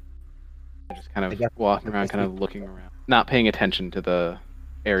us? They're just kind of walking around, kind of looking around, not paying attention to the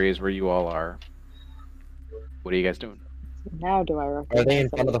areas where you all are. What are you guys doing? Now do I recognize? Are they in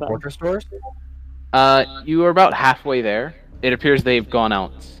front of the them? fortress doors? You are about halfway there. It appears they've gone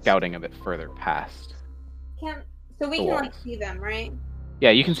out scouting a bit further past. So we The can walls. like see them, right?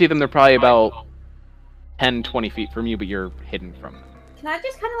 Yeah, you can see them. They're probably about 10, 20 feet from you, but you're hidden from them. Can I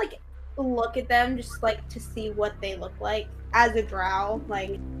just kind of like look at them, just like to see what they look like as a drow?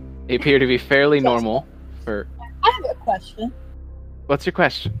 Like, They appear to be fairly normal for... I have a question. What's your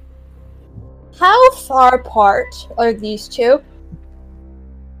question? How far apart are these two?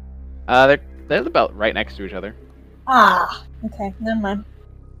 They're about right next to each other. Ah, okay, never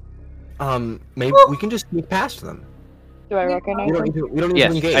mind. Maybe we can just sneak past them. Do I recognize We don't them? need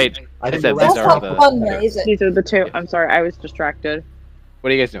Yes, to engage. I think said the these rest are That's the... not amazing. These are the two. I'm sorry, I was distracted.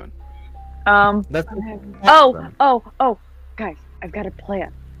 What are you guys doing? That's Oh, guys, I've got a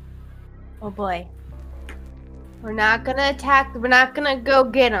plan. Oh boy. We're not gonna attack. We're not gonna go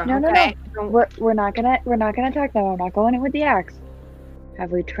get them. No. okay? We're not gonna attack them. I'm not going in with the axe.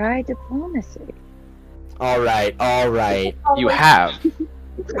 Have we tried diplomacy? all right. You have.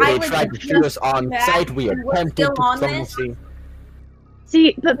 I They would tried to just shoot us on back sight. We and we're attempted still on this? diplomacy.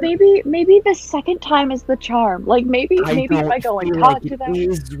 See, but maybe the second time is the charm. Like maybe if I go and feel talk like to it them.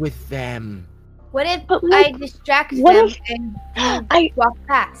 is with them. What if But I look, distract what them if- and I walk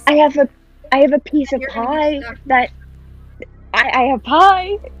past? I have a piece of You're gonna pie get stuck. that I have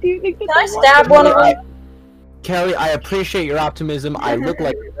pie. Do you think that Can I they want stab to- one of them? Kelly, I appreciate your optimism. I look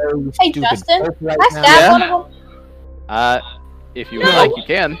like a very Hey, stupid Justin, folk right Can I now. stab Yeah? one of them? If you No. would like, you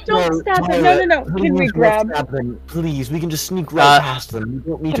can. Don't No, stab them. Tyler, No. Can we please grab? don't stab them. Please, we can just sneak right past them.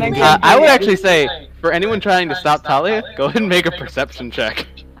 We don't need Can to I engage. grab- I would actually say, for anyone trying to stop Talia, go ahead and make a perception check.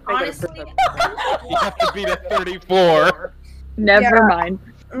 honestly, You have to beat a 34. Never mind.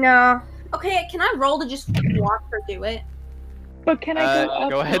 No. okay. Can I roll to just watch her do it? But can I go up?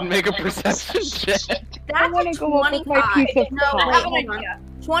 Go ahead and make a perception check. That's wanna a go up with 25. my piece of no, pie. I have an idea.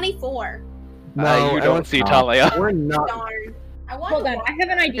 24. No, you I don't want see not. Talia. We're not. Darn. I want Hold to on, watch I have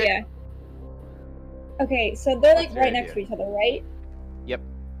an her. idea. Okay, so they're like What's your right next to idea? each other, right? Yep.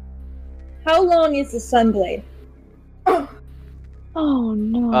 How long is the sunblade? Oh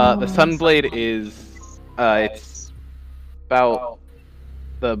no. The Sunblade is, it's about,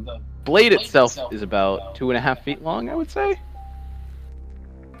 the blade itself is about 2.5 feet long, I would say.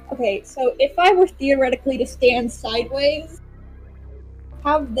 Okay, so if I were theoretically to stand sideways,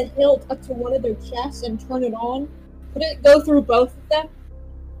 have the hilt up to one of their chests and turn it on, could it go through both of them?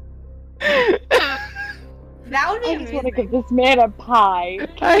 That would be I just want to amazing. give this man a pie.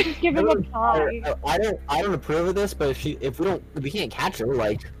 Can I just give him a pie? I don't approve of this, but if we can't catch her,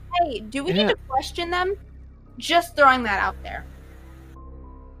 like, Hey, do we Yeah. need to question them? Just throwing that out there.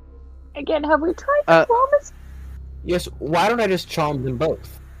 Again, have we tried Uh, diplomacy? yes, why don't I just charm them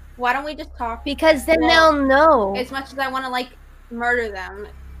both? Why don't we just talk? Because then Well, they'll know. As much as I want to like murder them,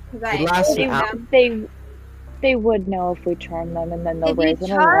 because I The last hate hour- them. They would know if we charm them, and then they'll If raise you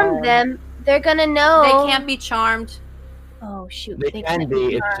an charm alarm. them, they're gonna know. They can't be charmed. Oh shoot. They they can can't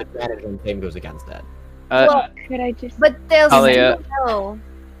be. It's charmed. disadvantage when Fame goes against that. Well, Could I just? but they'll Talia. still know.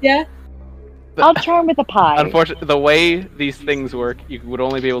 Yeah? I'll charm with a pie. Unfortunately, the way these things work, you would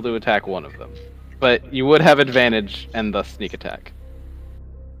only be able to attack one of them. but you would have advantage and thus sneak attack.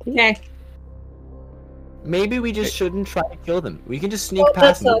 Okay. Maybe we just shouldn't try to kill them. We can just sneak Oh, that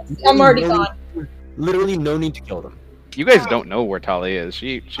past them. sucks. I'm already gone. Literally no need to kill them. You guys don't know where Talia is.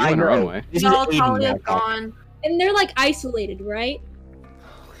 She went her own way. This is No, Aiden Talia's now. gone. And they're like isolated, right?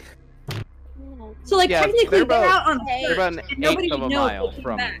 So like Yeah, technically they're they're about- out on They're about an and nobody eighth of would a know if mile they came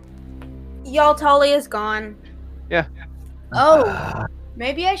from. back. Y'all, Talia's gone. Oh,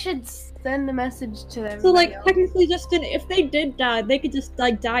 maybe I should send a message to them. So like technically, Justin, if they did die, they could just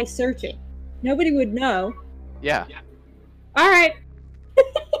like die searching. Nobody would know. Yeah. All right.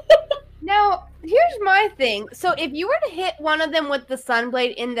 Now, here's my thing. So if you were to hit one of them with the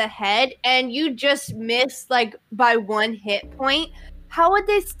sunblade in the head and you just miss like by 1 hit point, how would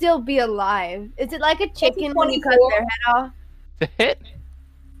they still be alive? Is it like a chicken when you cut 24. their head off? The hit.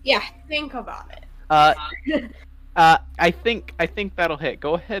 Yeah. Think about it. I think that'll hit.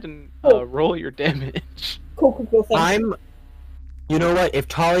 Go ahead and Cool. roll your damage. Cool. Thanks. You know what? If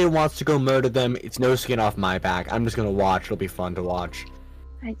Talia wants to go murder them, it's no skin off my back. I'm just gonna watch. It'll be fun to watch.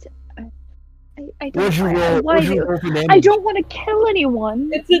 I What'd you don't. roll? Why What'd you do- roll for damage? I don't want to kill anyone.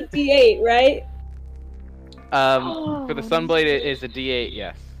 It's a D8, right? For the sunblade, it is a D8.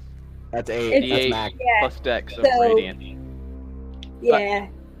 Yes. That's 8. It's- That's D8 max. plus Dex of So- radiant, Yeah.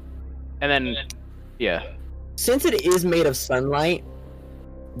 and then yeah. Since it is made of sunlight,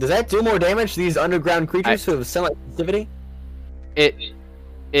 does that do more damage to these underground creatures who have sunlight sensitivity? It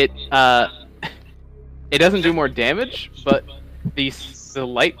it doesn't do more damage, but the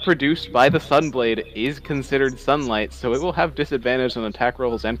light produced by the sunblade is considered sunlight, so it will have disadvantage on attack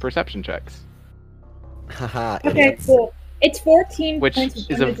rolls and perception checks. Haha. Okay, idiots. cool. It's 14 Which points of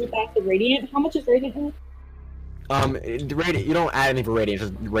is a- damage without the radiant. How much is radiant now? Radiant. You don't add any for radiant,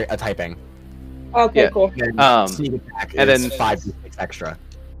 just a typing. Okay, Yeah. cool. And sneak attack and is then- 5d6 extra.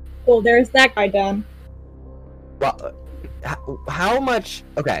 Cool, there's that guy done. Well, how much?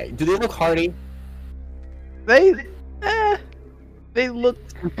 Okay, do they look hardy? They look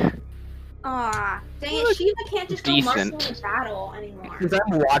Ah, dang it, Shiva can't just go marching Decent. into battle anymore. Because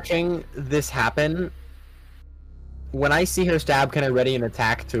I'm watching this happen. When I see her stab, can I ready an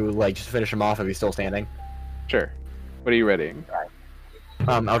attack to like just finish him off if he's still standing? sure. What are you readying?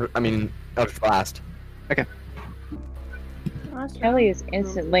 Eldritch Blast. Kelly is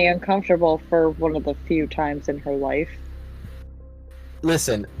instantly uncomfortable for one of the few times in her life.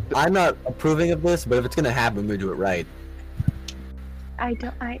 Listen, I'm not approving of this, but if it's gonna happen, we do it right. I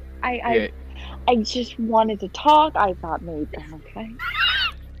don't. Yeah. I just wanted to talk. I thought maybe. Okay.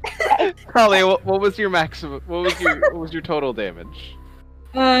 Talia, what was your maximum? What was your total damage?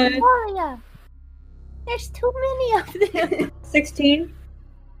 Oh yeah. There's too many of them. 16.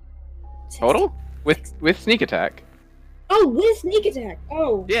 Total with sneak attack. Oh, with sneak attack.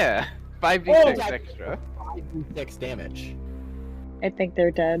 Oh. Yeah, 5d6 Oh, extra. 5d6 damage. I think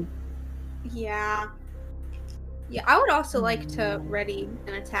they're dead. Yeah. Yeah, I would also like to ready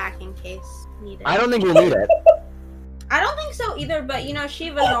an attack in case needed. I don't think you'll need it. I don't think so either, but you know,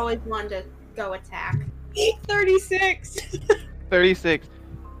 Shiva's always one to go attack. 36. 36.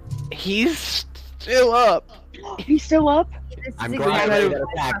 He's still up. He's still up. I'm This going is to exactly ready what that I'm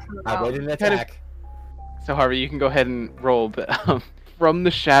attack. talking I'll about. ready an Kind of- attack. So Harvey, you can go ahead and roll. But from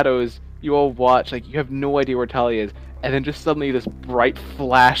the shadows, you all watch. Like you have no idea where Talia is, and then just suddenly this bright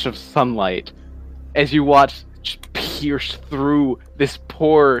flash of sunlight, as you watch, just pierce through this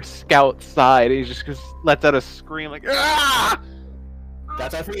poor scout's side. And he just lets out a scream like "Ah!"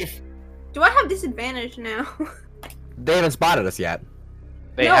 That's our thief. Do I have disadvantage now? They haven't spotted us yet.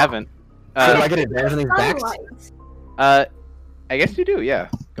 They No. haven't. So do I get advantage on these backs? Sunlight. I guess you do. Yeah.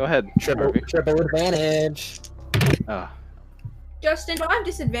 Go ahead. Harvey. Triple advantage. Justin, do I have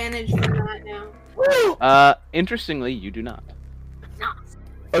disadvantage from that now? Interestingly, you do not.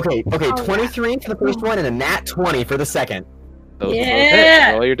 Okay, Oh, 23 for the first one and a nat 20 for the second. Those both Yeah.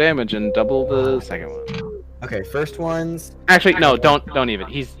 hit. Roll your damage and double the second one. Okay, first one's Actually, no. Don't even.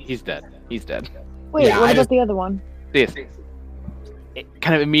 He's dead. He's dead. Wait, Yeah, what I about just- the other one? This. It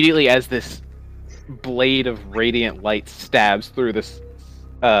kind of immediately as this blade of radiant light stabs through this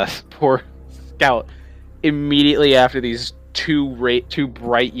poor scout, immediately after these two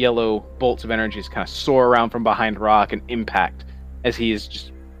bright yellow bolts of energies kind of soar around from behind rock and impact as he is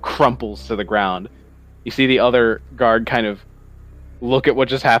just crumples to the ground. You see the other guard kind of look at what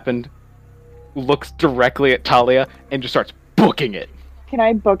just happened, looks directly at Talia, and just starts booking it. Can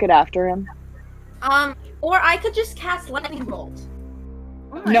I book it after him? Or I could just cast lightning bolt.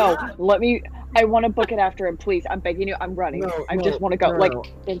 Oh No, let me. I want to book it after him, please. I'm begging you. I'm running. No, I no, just want to go. no, Like, no.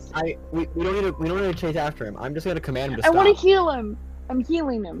 it's- we don't need to chase after him. I'm just gonna command him to I stop. want to heal him. I'm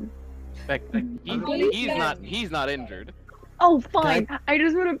healing him. He's not injured. Oh, fine. I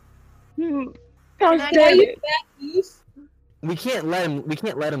just want to. Gosh I dang you it. back, Goose? We can't let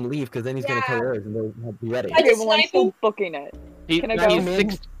him leave because then he's gonna kill yours and they'll have to be ready. I Okay, just well, I'm snipe still him. booking it. Can I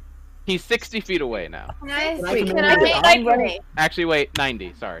go? He's 60 feet away now. Can I? Wait, Can I? I'm running. Okay. Actually, wait,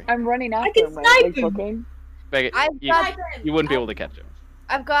 90. Sorry. I'm running I after can him, right? snipe Like him. booking. Beckett, I've you, got. you wouldn't be able to catch him.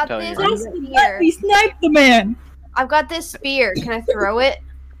 I've got Telling this you right Justin, spear. let me snipe the man. I've got this spear. Can I throw it?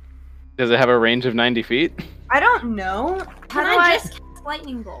 Does it have a range of 90 feet? I don't know. Can I just cast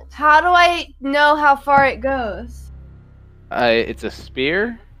lightning bolt? How do I know how far it goes? It's a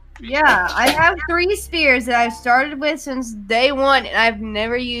spear. Yeah, I have 3 spears that I've started with since day 1, and I've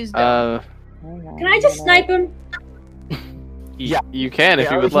never used them. Can I just snipe him? You can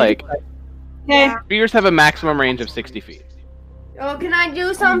if you would like. Okay. Spears have a maximum range of 60 feet. Oh, can I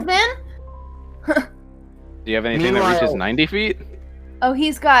do something? Do you have anything that reaches Meanwhile- 90 feet? Oh,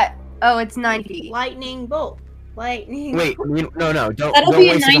 he's got. Oh, it's 90. Lightning bolt. Lightning. Wait, no, don't. That'll don't be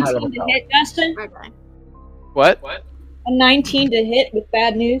a waste the high 19 level to spell. hit, Justin. Okay. What? A 19 to hit with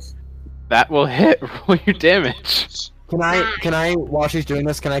bad news. That will hit. Roll your damage. Can I, while she's doing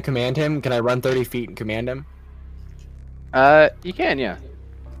this, can I command him? Can I run 30 feet and command him? You can, yeah.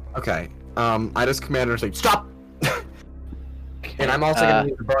 Okay. I just command her to say, stop! And I'm also gonna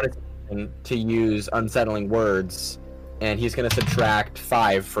use a bonus action to use unsettling words, and he's gonna subtract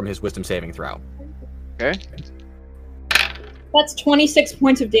 5 from his wisdom saving throw. Okay. That's 26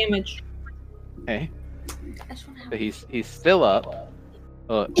 points of damage. Okay. So he's still up.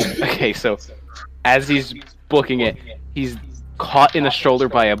 Okay, so as he's booking it, he's caught in the shoulder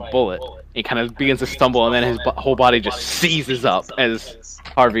by a bullet. He kind of begins to stumble, and then his whole body just seizes up as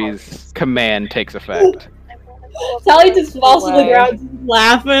Harvey's command takes effect. Sally just falls to the ground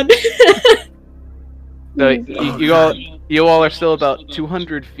laughing. So you all are still about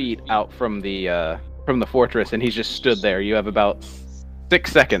 200 feet out from the fortress, and he's just stood there. You have about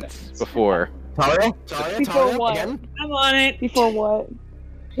 6 seconds before. Before what? Again? I'm on it. Before what?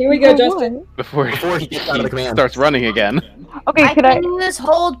 Here we go, Justin. Before Before he gets out of the command. starts running again. Okay, I could I? can use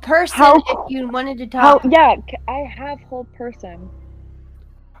hold person How- if you wanted to How? talk. Yeah, I have hold person.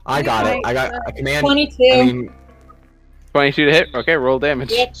 I got it. I got a command. 22. I mean, 22 to hit. Okay, roll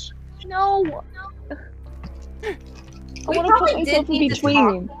damage. No. I We want to probably put did myself in need to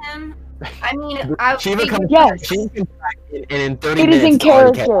between. talk to him. I mean, I Shiva figured- comes Yes. Shiva comes back, and in 30 It minutes, is in it's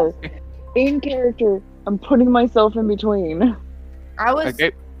already character. In character, I'm putting myself in between. I was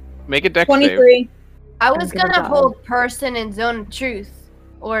Okay, make a dex save. 23. I was I'm gonna gonna die. hold person in zone of truth,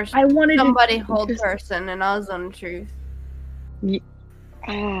 or I wanted somebody to hold just- person and I was zone of truth. Yeah,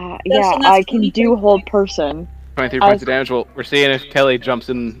 that's I can 23 do hold person. 23 points of damage. Well, we're seeing if Kelly jumps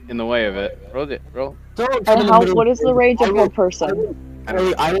in the way of it. Roll it. Roll. And what is the range of hold person?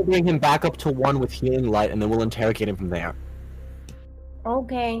 I will bring him back up to 1 with healing light, and then we'll interrogate him from there.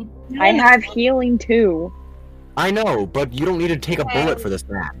 Okay. I have healing too. I know, but you don't need to take a bullet for this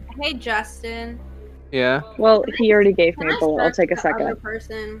man. Hey, Justin. Yeah, Well, he already gave me Can a I bullet. I'll search take a the other second.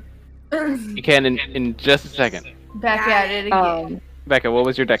 person? you can in just a second. Back at it again. Becca, what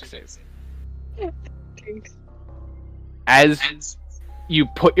was your dex save? As you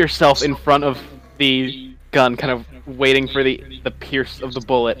put yourself in front of the gun, kind of waiting for the pierce of the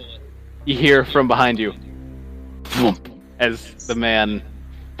bullet, you hear from behind you, thwomp, as the man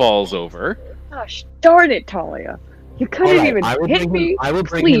falls over. Gosh darn it, Talia. You couldn't Alright, even I will hit bring me. him. I will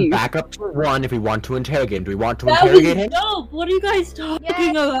bring him Please. back up to 1 if we want to interrogate him. Do we want to That interrogate was him? dope. What are you guys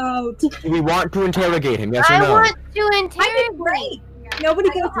talking about? Do we want to interrogate him? Yes or I no? want to I did interrogate. great. Nobody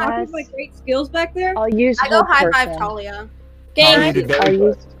I can go talk about yes. my great skills back there. I'll use I go hold high five person. Talia. Gang. Oh, you did very I'll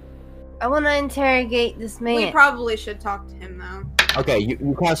good. use. I want to interrogate this We man. probably should talk to him though. Okay,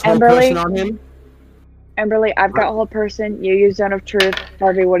 you cast hold Emberly? person on him. Emberly, I've got hold person. You use zone of truth.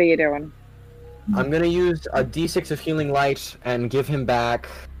 Harvey, what are you doing? I'm gonna use a D6 of healing light and give him back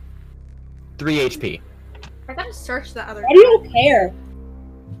 3 HP I gotta search the other. Why do you care?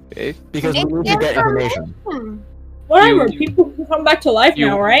 Okay. because we It's need to get information. Whatever. People can come back to life You-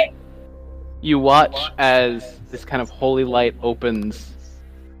 now, right? You watch as this kind of holy light opens,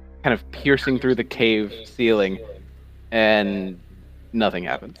 kind of piercing through the cave ceiling, and nothing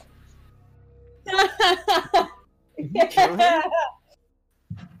happens.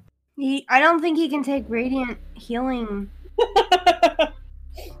 I don't think he can take radiant healing.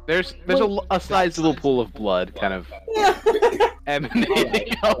 There's a sizable pool of blood kind of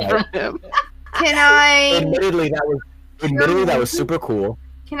emanating out from him. Can I? Admittedly, that was super cool.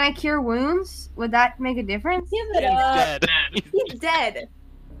 Can I cure wounds? Would that make a difference? Give He's it up. dead. He's dead.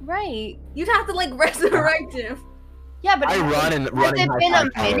 Right. You'd have to like resurrect him. Yeah, but I run and has running it high been five a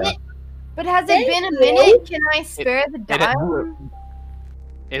Talia. minute? But has it been a minute? Can I spare the It- dime?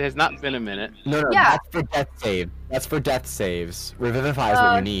 It has not been a minute. No, Yeah. that's for death save. That's for death saves. Revivify is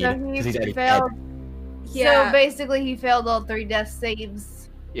what you need. So 'cause he's he already failed. Yeah. So basically, he failed all 3 death saves.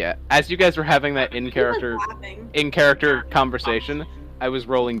 Yeah, as you guys were having that He was laughing. in character conversation, I was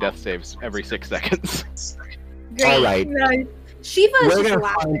rolling death saves every 6 seconds. Great. All right. No, Shiva is We're just gonna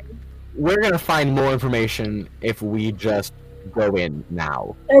laughing. We're gonna find more information if we just go in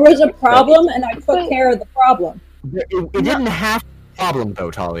now. There was a problem, and I took care of the problem. It didn't have a problem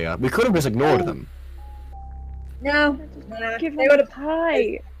though, Talia. We could have just ignored them. No, Give they him would a have.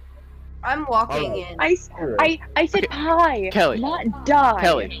 pie. I'm walking in. I said pie. Kelly. Not die.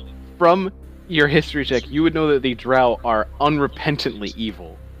 Kelly, from your history check, you would know that the Drow are unrepentantly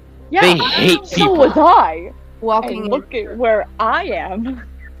evil. Yeah. They hate So people, was I. Walking And in. look at where I am.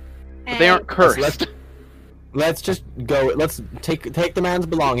 but they aren't cursed. Let's just go. Let's take the man's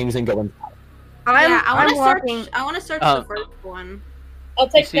belongings and go in. I want I'm to walking. search. I want to search Oh. the first one. I'll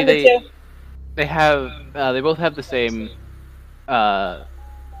take see, number they- 2. They have, they both have the same,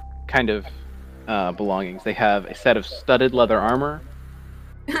 kind of, belongings. They have a set of studded leather armor,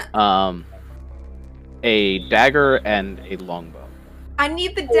 a dagger, and a longbow. I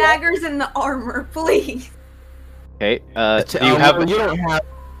need the daggers and the armor, please. Okay, do you have You don't have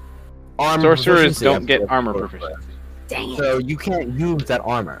armor. sorcerers proficiency, don't get unfortunately. armor proficiency. Dang it! So you can't use that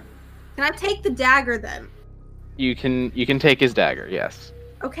armor. Can I take the dagger then? You can take his dagger, yes.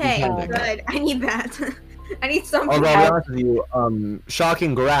 Okay, You can. good. I need that. I need something. Although, I'll be honest with you,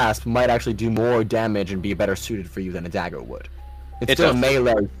 Shocking Grasp might actually do more damage and be better suited for you than a dagger would. It's It still a does.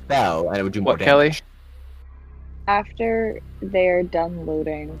 melee spell, and it would do more What, Kelly? damage. After they're done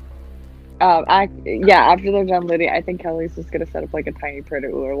looting, after they're done looting, I think Kelly's just gonna set up like a tiny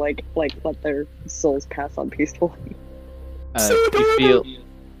predator, or like let their souls pass on peacefully.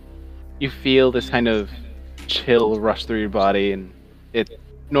 You feel this kind of chill rush through your body, and it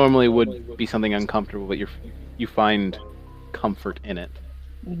normally would be something uncomfortable, but you find comfort in it,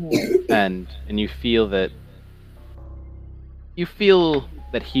 and you feel that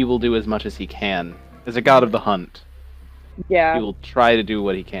he will do as much as he can as a god of the hunt. Yeah, He will try to do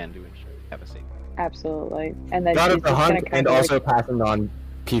what he can to ensure you have a safe. absolutely. And then God she's of the just gonna Hunt, kind and of also passing on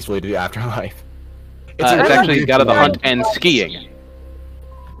peacefully to the afterlife. It's a- actually god of the hunt and skiing.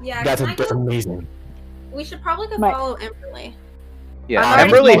 Yeah, That's, can I that's go? amazing. We should probably go My- follow Emberly. Yeah, I'm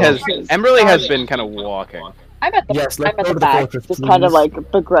Emberly already- has been kind of walking. I'm at the Yes, let's I'm at go the to the back, fortress, just kind of please.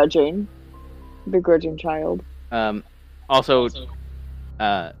 like begrudging child. Also,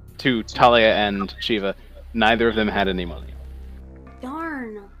 to Talia and Shiva, neither of them had any money.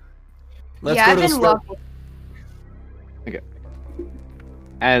 Darn. Let's Yeah, go I've to the been store. walking.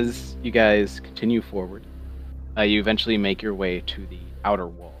 As you guys continue forward, you eventually make your way to the outer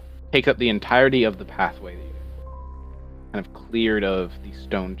wall. Takes up the entirety of the pathway that you kind of cleared of the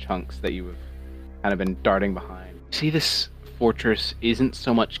stone chunks that you have kind of been darting behind. See, this fortress isn't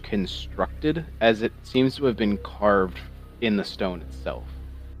so much constructed as it seems to have been carved in the stone itself.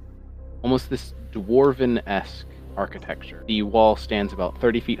 Almost this dwarven-esque architecture. The wall stands about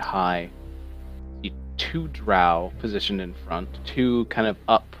 30 feet high. The 2 drow positioned in front, 2 kind of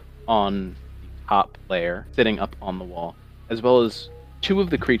up on the top layer, sitting up on the wall, as well as 2 of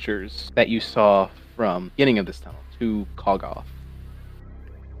the creatures that you saw from the beginning of this tunnel, 2 Kogoth.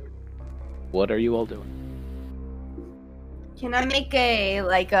 What are you all doing? Can I make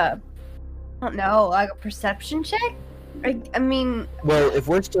a perception check? I mean, Well, if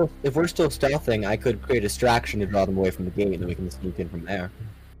we're still stealthing, I could create a distraction to draw them away from the gate, and then we can sneak in from there.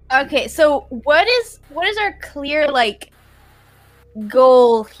 okay. So what is our clear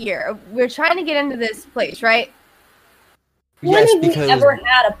goal here? We're trying to get into this place, right? When Yes, have we because ever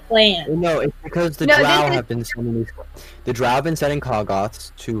had a plan? no, it's because the No, drow this is- have been sending these. The drow have been sending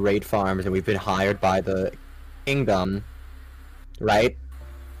Kogoths to raid farms, and we've been hired by the kingdom, right?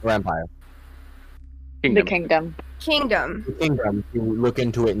 Or empire. The kingdom. Kingdom. The kingdom to look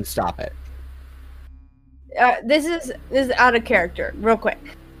into it and stop it. This is out of character, real quick.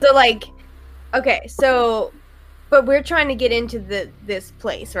 So okay, so, but we're trying to get into this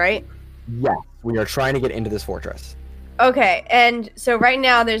place, right? Yes, we are trying to get into this fortress. Okay, and so right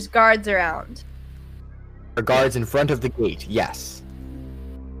now there's guards around. There are guards in front of the gate. Yes.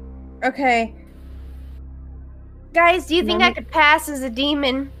 Okay. Guys, do you think I could pass as a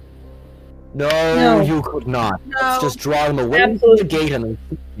demon? No, you could not. No. Let's just draw them away from the Absolutely. gate and then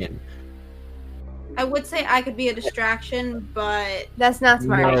sneak in. I would say I could be a distraction, but That's not No,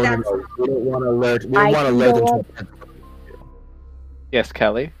 smart. no, no. We don't want to alert. We I don't want to can alert go them up. to. Yes,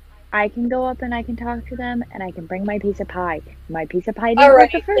 Kelly? I can go up and I can talk to them, and I can bring my piece of pie. My piece of pie didn't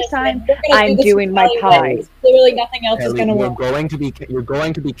work the first time. I'm doing my pie. Clearly, nothing else is Ellie, gonna you're work.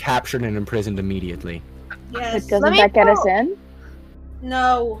 going to be captured and imprisoned immediately. Yes. But doesn't that get us in?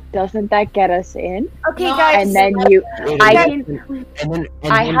 No. Doesn't that get us in? Okay, No, guys. And then you, I And can, then,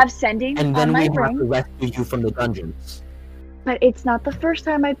 I have sending and on then my we have to ring, rescue you from the dungeons. but it's not the first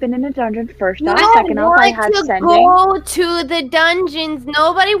time I've been in a dungeon. First You off, don't second off, I want have to sending. go to the dungeons.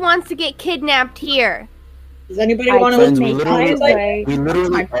 Nobody wants to get kidnapped here. Does anybody I want to can listen make to my Tyler's way. We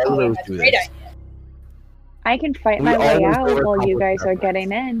literally That's always a do great this. idea. I can fight We my way always out while you overcomplicate guys our are plans.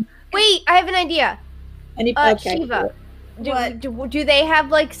 getting in. Wait, I have an idea. Okay. Shiva, What? do they have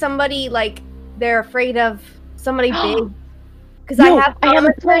like somebody like they're afraid of somebody big? Because No, I have I have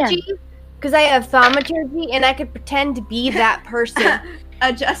a plan. thaumaturgy. Because I have thaumaturgy, and I could pretend to be that person.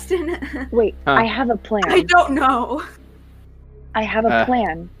 Justin. Wait, Huh. I have a plan. I don't know. I have a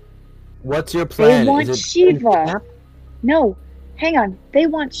plan. What's your They plan? want Is it Shiva. No, hang on. They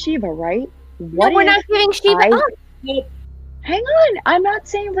want Shiva, right? What No, we're if not giving Shiva I- up. Hang on. I'm not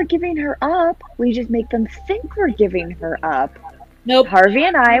saying we're giving her up. We just make them think we're giving her up. Nope. Harvey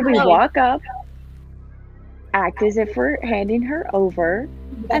and I, we No. walk up, act as if we're handing her over,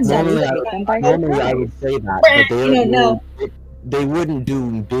 and then we Normally, take them by Normally, I surprise. would say that, but You don't know. they wouldn't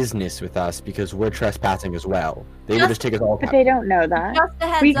do business with us because we're trespassing as well. They would just take us all But captive. they don't know that. Just a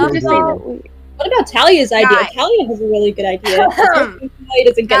heads We up, can just say though. that we... What about Talia's idea? Guys. Talia has a really good idea. Talia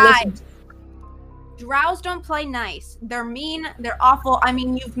doesn't get Guys. listened to. Drows don't play nice. They're mean. They're awful. I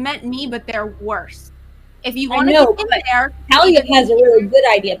mean, you've met me, but they're worse. If you I want to know, get in but there, Talia has a really good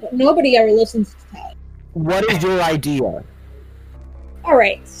idea, but nobody ever listens to Talia. What is your idea?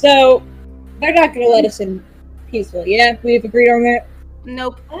 Alright, so they're not gonna let us in peacefully, yeah? We've agreed on that?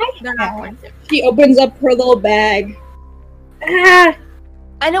 nope, I they're not have. going to. She opens up her little bag. Ah!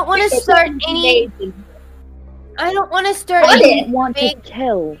 I don't want to She's start opening any. amazing. I don't want to start What any. I want to big-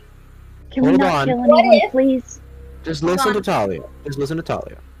 kill. Can we Hold not on. kill What anyone, if- please? Just Hold listen to on. Talia. Just listen to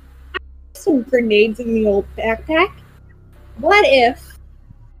Talia. Some grenades in the old backpack. What if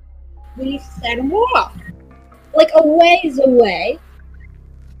we set them off? Like a ways away.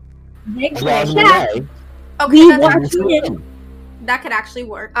 They Draw them check. away. Okay, We that's want actually, to. that could actually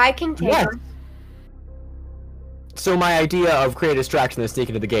work. I can take Yes. them. So my idea of create a distraction and sneak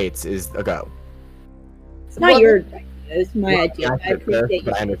into the gates is a go. It's not your idea, it's my idea. I I said this, appreciate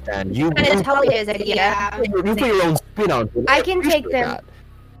but I you. understand. You And it's Talia's idea. Yeah. put your own spin on it. I can take appreciate them. that.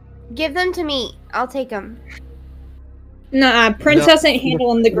 Give them to me. I'll take them. Nah, Princess No, ain't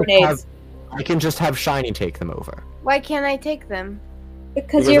handling the you just grenades. I can just have Shiny take them over. Why can't I take them?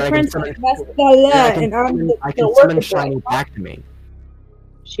 Because Because you're I can Princess summon- Vestala, I and I'm the I can worker summon boy. Shiny back to me.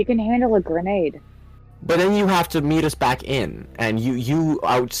 She can handle a grenade. But then you have to meet us back in, and you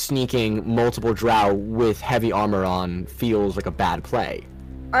out sneaking multiple drow with heavy armor on feels like a bad play.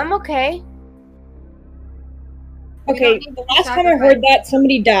 I'm okay. We Okay, don't need the to last time I sacrifice. heard that,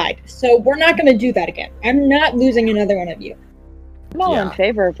 somebody died. So we're not gonna do that again. I'm not losing another one of you. I'm all in Yeah.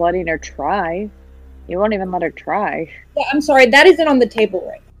 favor of letting her try. You won't even let her try. Yeah, I'm sorry, that isn't on the table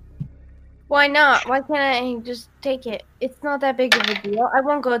right now. Why not? Why can't I just take it? It's not that big of a deal. I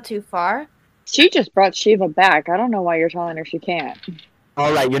won't go too far. She just brought Shiva back. I don't know why you're telling her she can't.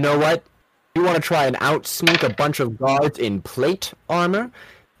 Alright, you know what? You want to try and out sneak a bunch of guards in plate armor?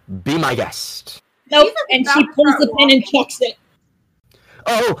 Be my guest. Nope, She's and about she to pulls start the pin and walking. chucks it.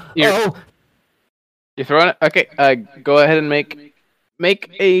 Oh, You're- oh, You throwing it? Okay. Go ahead and make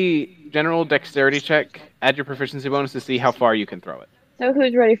a general dexterity check. Add your proficiency bonus to see how far you can throw it. So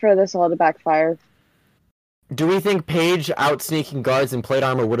who's ready for this all to backfire? do we think Paige out sneaking guards in plate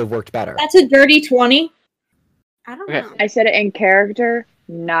armor would have worked better? That's a dirty 20. I don't Okay. know. I said it in character,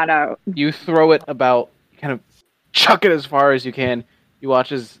 not out. You throw it about, kind of chuck it as far as you can. You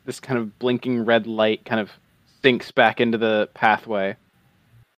watch as this kind of blinking red light kind of sinks back into the pathway.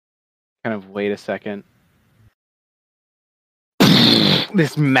 Kind of wait a second.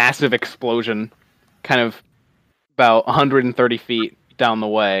 This massive explosion, kind of about 130 feet down the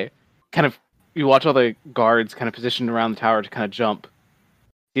way. Kind of, you watch all the guards kind of positioned around the tower to kind of jump.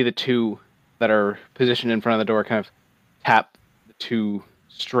 See the two that are positioned in front of the door kind of tap the two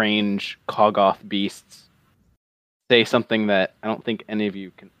strange Kogoth beasts. Say something that I don't think any of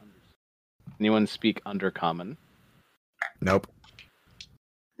you can understand. Anyone speak Undercommon? Nope.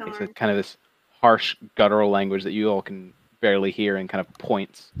 It's Darn. kind of this harsh guttural language that you all can barely hear and kind of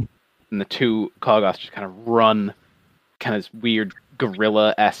points. And the two Kogoths just kind of run, kind of this weird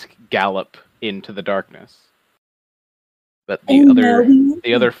gorilla-esque gallop into the darkness. But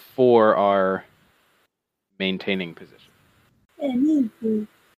the other four are maintaining position.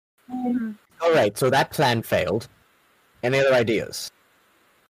 All right, so that plan failed. Any other ideas? Set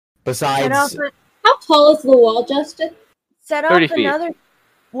off, Besides, How tall is the wall, Justin? set 30 off feet. another.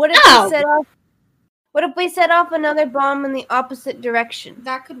 What if No! we set off? What if we set off another bomb in the opposite direction?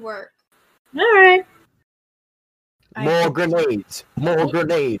 That could work. Alright. more grenades, more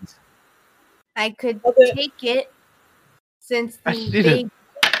grenades. I could Okay. take it since the Jesus. big.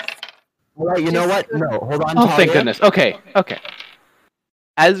 All right, you know what? Just- No, hold on. Oh, thank Talia. goodness. Okay.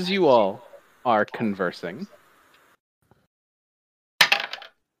 As you all are conversing,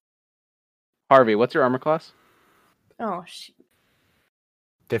 Harvey, what's your armor class? Oh shit.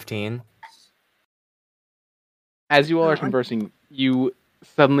 15. As you all are Oh, conversing, you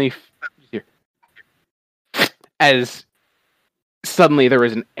suddenly hear as suddenly there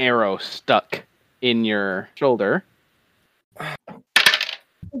is an arrow stuck in your shoulder.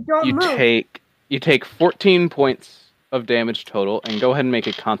 Don't move. You take 14 points of damage total, and go ahead and make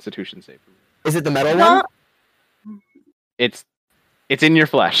a Constitution save for me. Is it the metal one? Don't. It's in your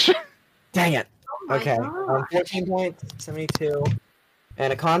flesh. Dang it. Oh my Okay. gosh. 14 points, 72.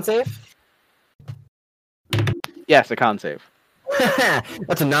 And a con save? Yes, a con save.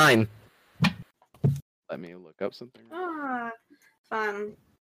 That's a 9. Let me look up something. Ah, fun.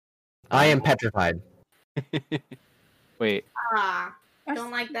 I am petrified. Wait, Ah,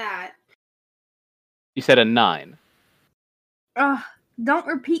 don't like that. you said a 9. Don't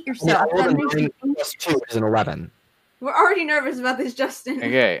repeat Yeah, yourself. I rolled That a makes 9 me- plus 2, which is an 11. We're already nervous about this, Justin.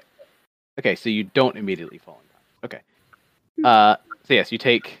 Okay, so you don't immediately fall unconscious. Okay. So yes, you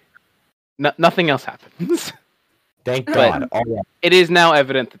take. Nothing else happens. Thank But- God. All right. It is now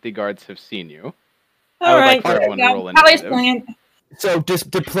evident that the guards have seen you. I would like Alright, for there we everyone to roll go. Tally's initiative. plan. So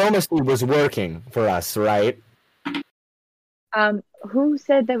diplomacy was working for us, right? Who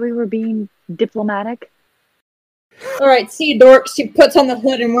said that we were being diplomatic? Alright, see Dorks, he puts on the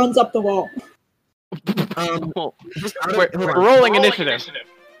hood and runs up the wall. Well, Just out of- we're hold we're on. rolling initiative.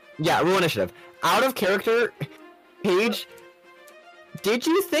 Yeah, roll initiative. Out of character, Paige, did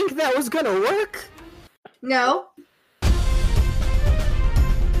you think that was gonna work? No.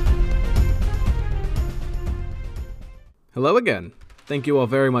 Hello again. Thank you all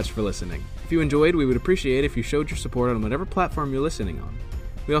very much for listening. If you enjoyed, we would appreciate if you showed your support on whatever platform you're listening on.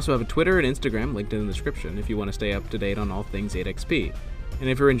 We also have a Twitter and Instagram linked in the description if you want to stay up to date on all things 8XP. And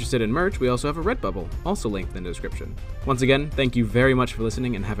if you're interested in merch, we also have a Redbubble, also linked in the description. Once again, thank you very much for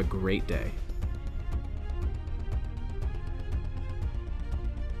listening and have a great day.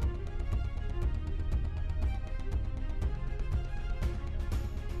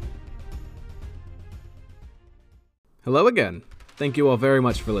 Hello again. Thank you all very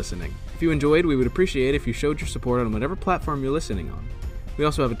much for listening. If you enjoyed, we would appreciate if you showed your support on whatever platform you're listening on. We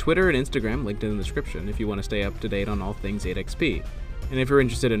also have a Twitter and Instagram linked in the description if you want to stay up to date on all things 8XP. And if you're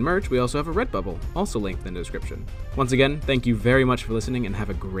interested in merch, we also have a Redbubble, also linked in the description. Once again, thank you very much for listening and have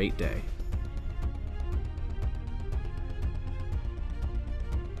a great day.